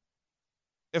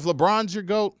 If LeBron's your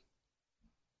GOAT,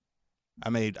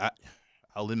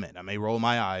 I'll admit, I may roll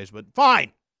my eyes, but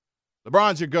fine.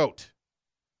 LeBron's your GOAT.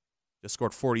 Just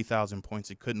scored 40,000 points.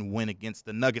 He couldn't win against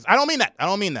the Nuggets. I don't mean that.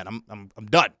 I'm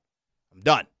done. I'm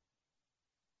done.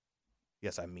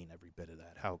 Yes, I mean every bit of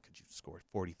that. How could you score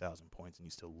 40,000 points and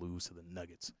you still lose to the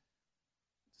Nuggets?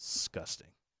 Disgusting.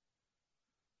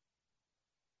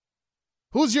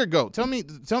 Who's your GOAT? Tell me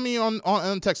on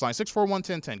the text line,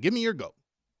 641-1010. Give me your GOAT.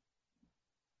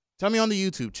 Tell me on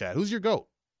the YouTube chat. Who's your GOAT?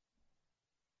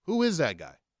 Who is that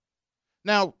guy?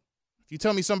 Now, if you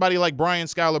tell me somebody like Brian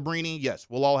Scalabrine, yes,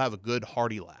 we'll all have a good,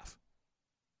 hearty laugh.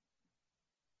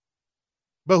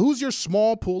 But who's your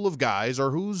small pool of guys,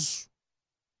 or who's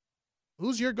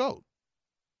your GOAT?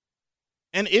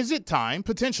 And is it time,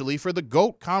 potentially, for the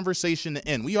GOAT conversation to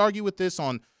end? We argue with this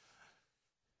on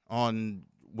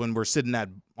when we're sitting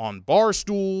on bar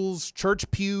stools, church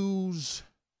pews,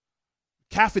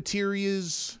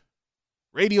 cafeterias,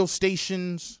 radio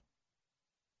stations,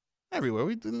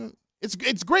 everywhere.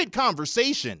 It's great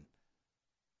conversation.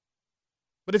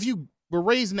 But if you were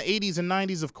raised in the 80s and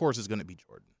 90s, of course it's going to be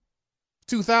Jordan.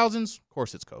 2000s, of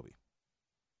course it's Kobe.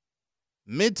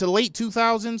 Mid to late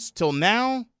 2000s till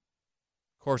now,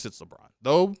 of course it's LeBron.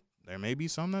 Though there may be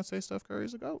some that say Steph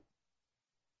Curry's a GOAT.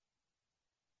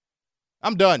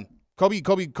 I'm done.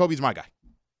 Kobe's my guy.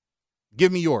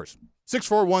 Give me yours.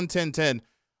 641-1010.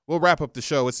 We'll wrap up the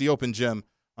show. It's the Open Gym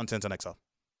on 1010XL.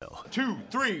 2,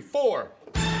 3, 4.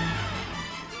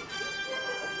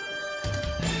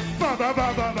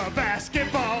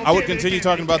 Basketball. I would continue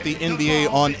talking about the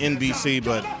NBA on NBC,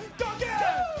 but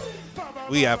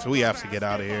we have to get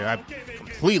out of here. I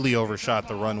completely overshot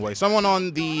the runway. Someone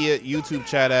on the YouTube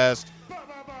chat asked,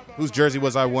 whose jersey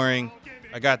was I wearing?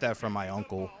 I got that from my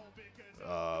uncle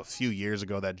a few years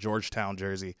ago, that Georgetown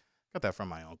jersey. Got that from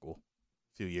my uncle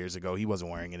a few years ago. He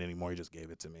wasn't wearing it anymore. He just gave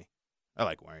it to me. I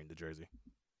like wearing the jersey.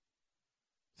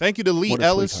 Thank you to Lee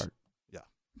Ellis. Yeah.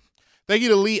 Thank you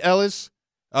to Lee Ellis.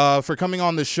 for coming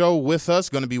on the show with us.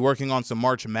 Going to be working on some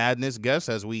March Madness guests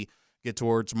as we get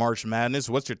towards March Madness.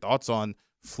 What's your thoughts on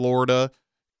Florida?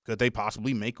 Could they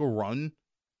possibly make a run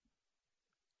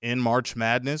in March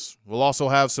Madness? We'll also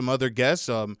have some other guests.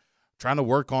 Trying to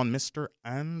work on Mr.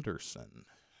 Anderson,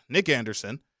 Nick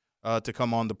Anderson, to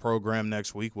come on the program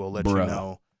next week. We'll let you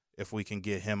know if we can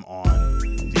get him on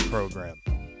the program.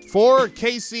 For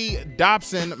Casey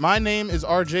Dobson, my name is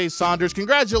RJ Saunders.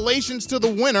 Congratulations to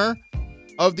the winner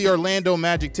of the Orlando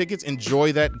Magic tickets.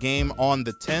 Enjoy that game on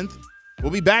the 10th.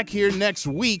 We'll be back here next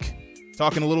week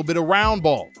talking a little bit of round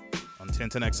ball on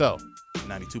 1010XL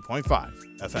 92.5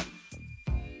 FM.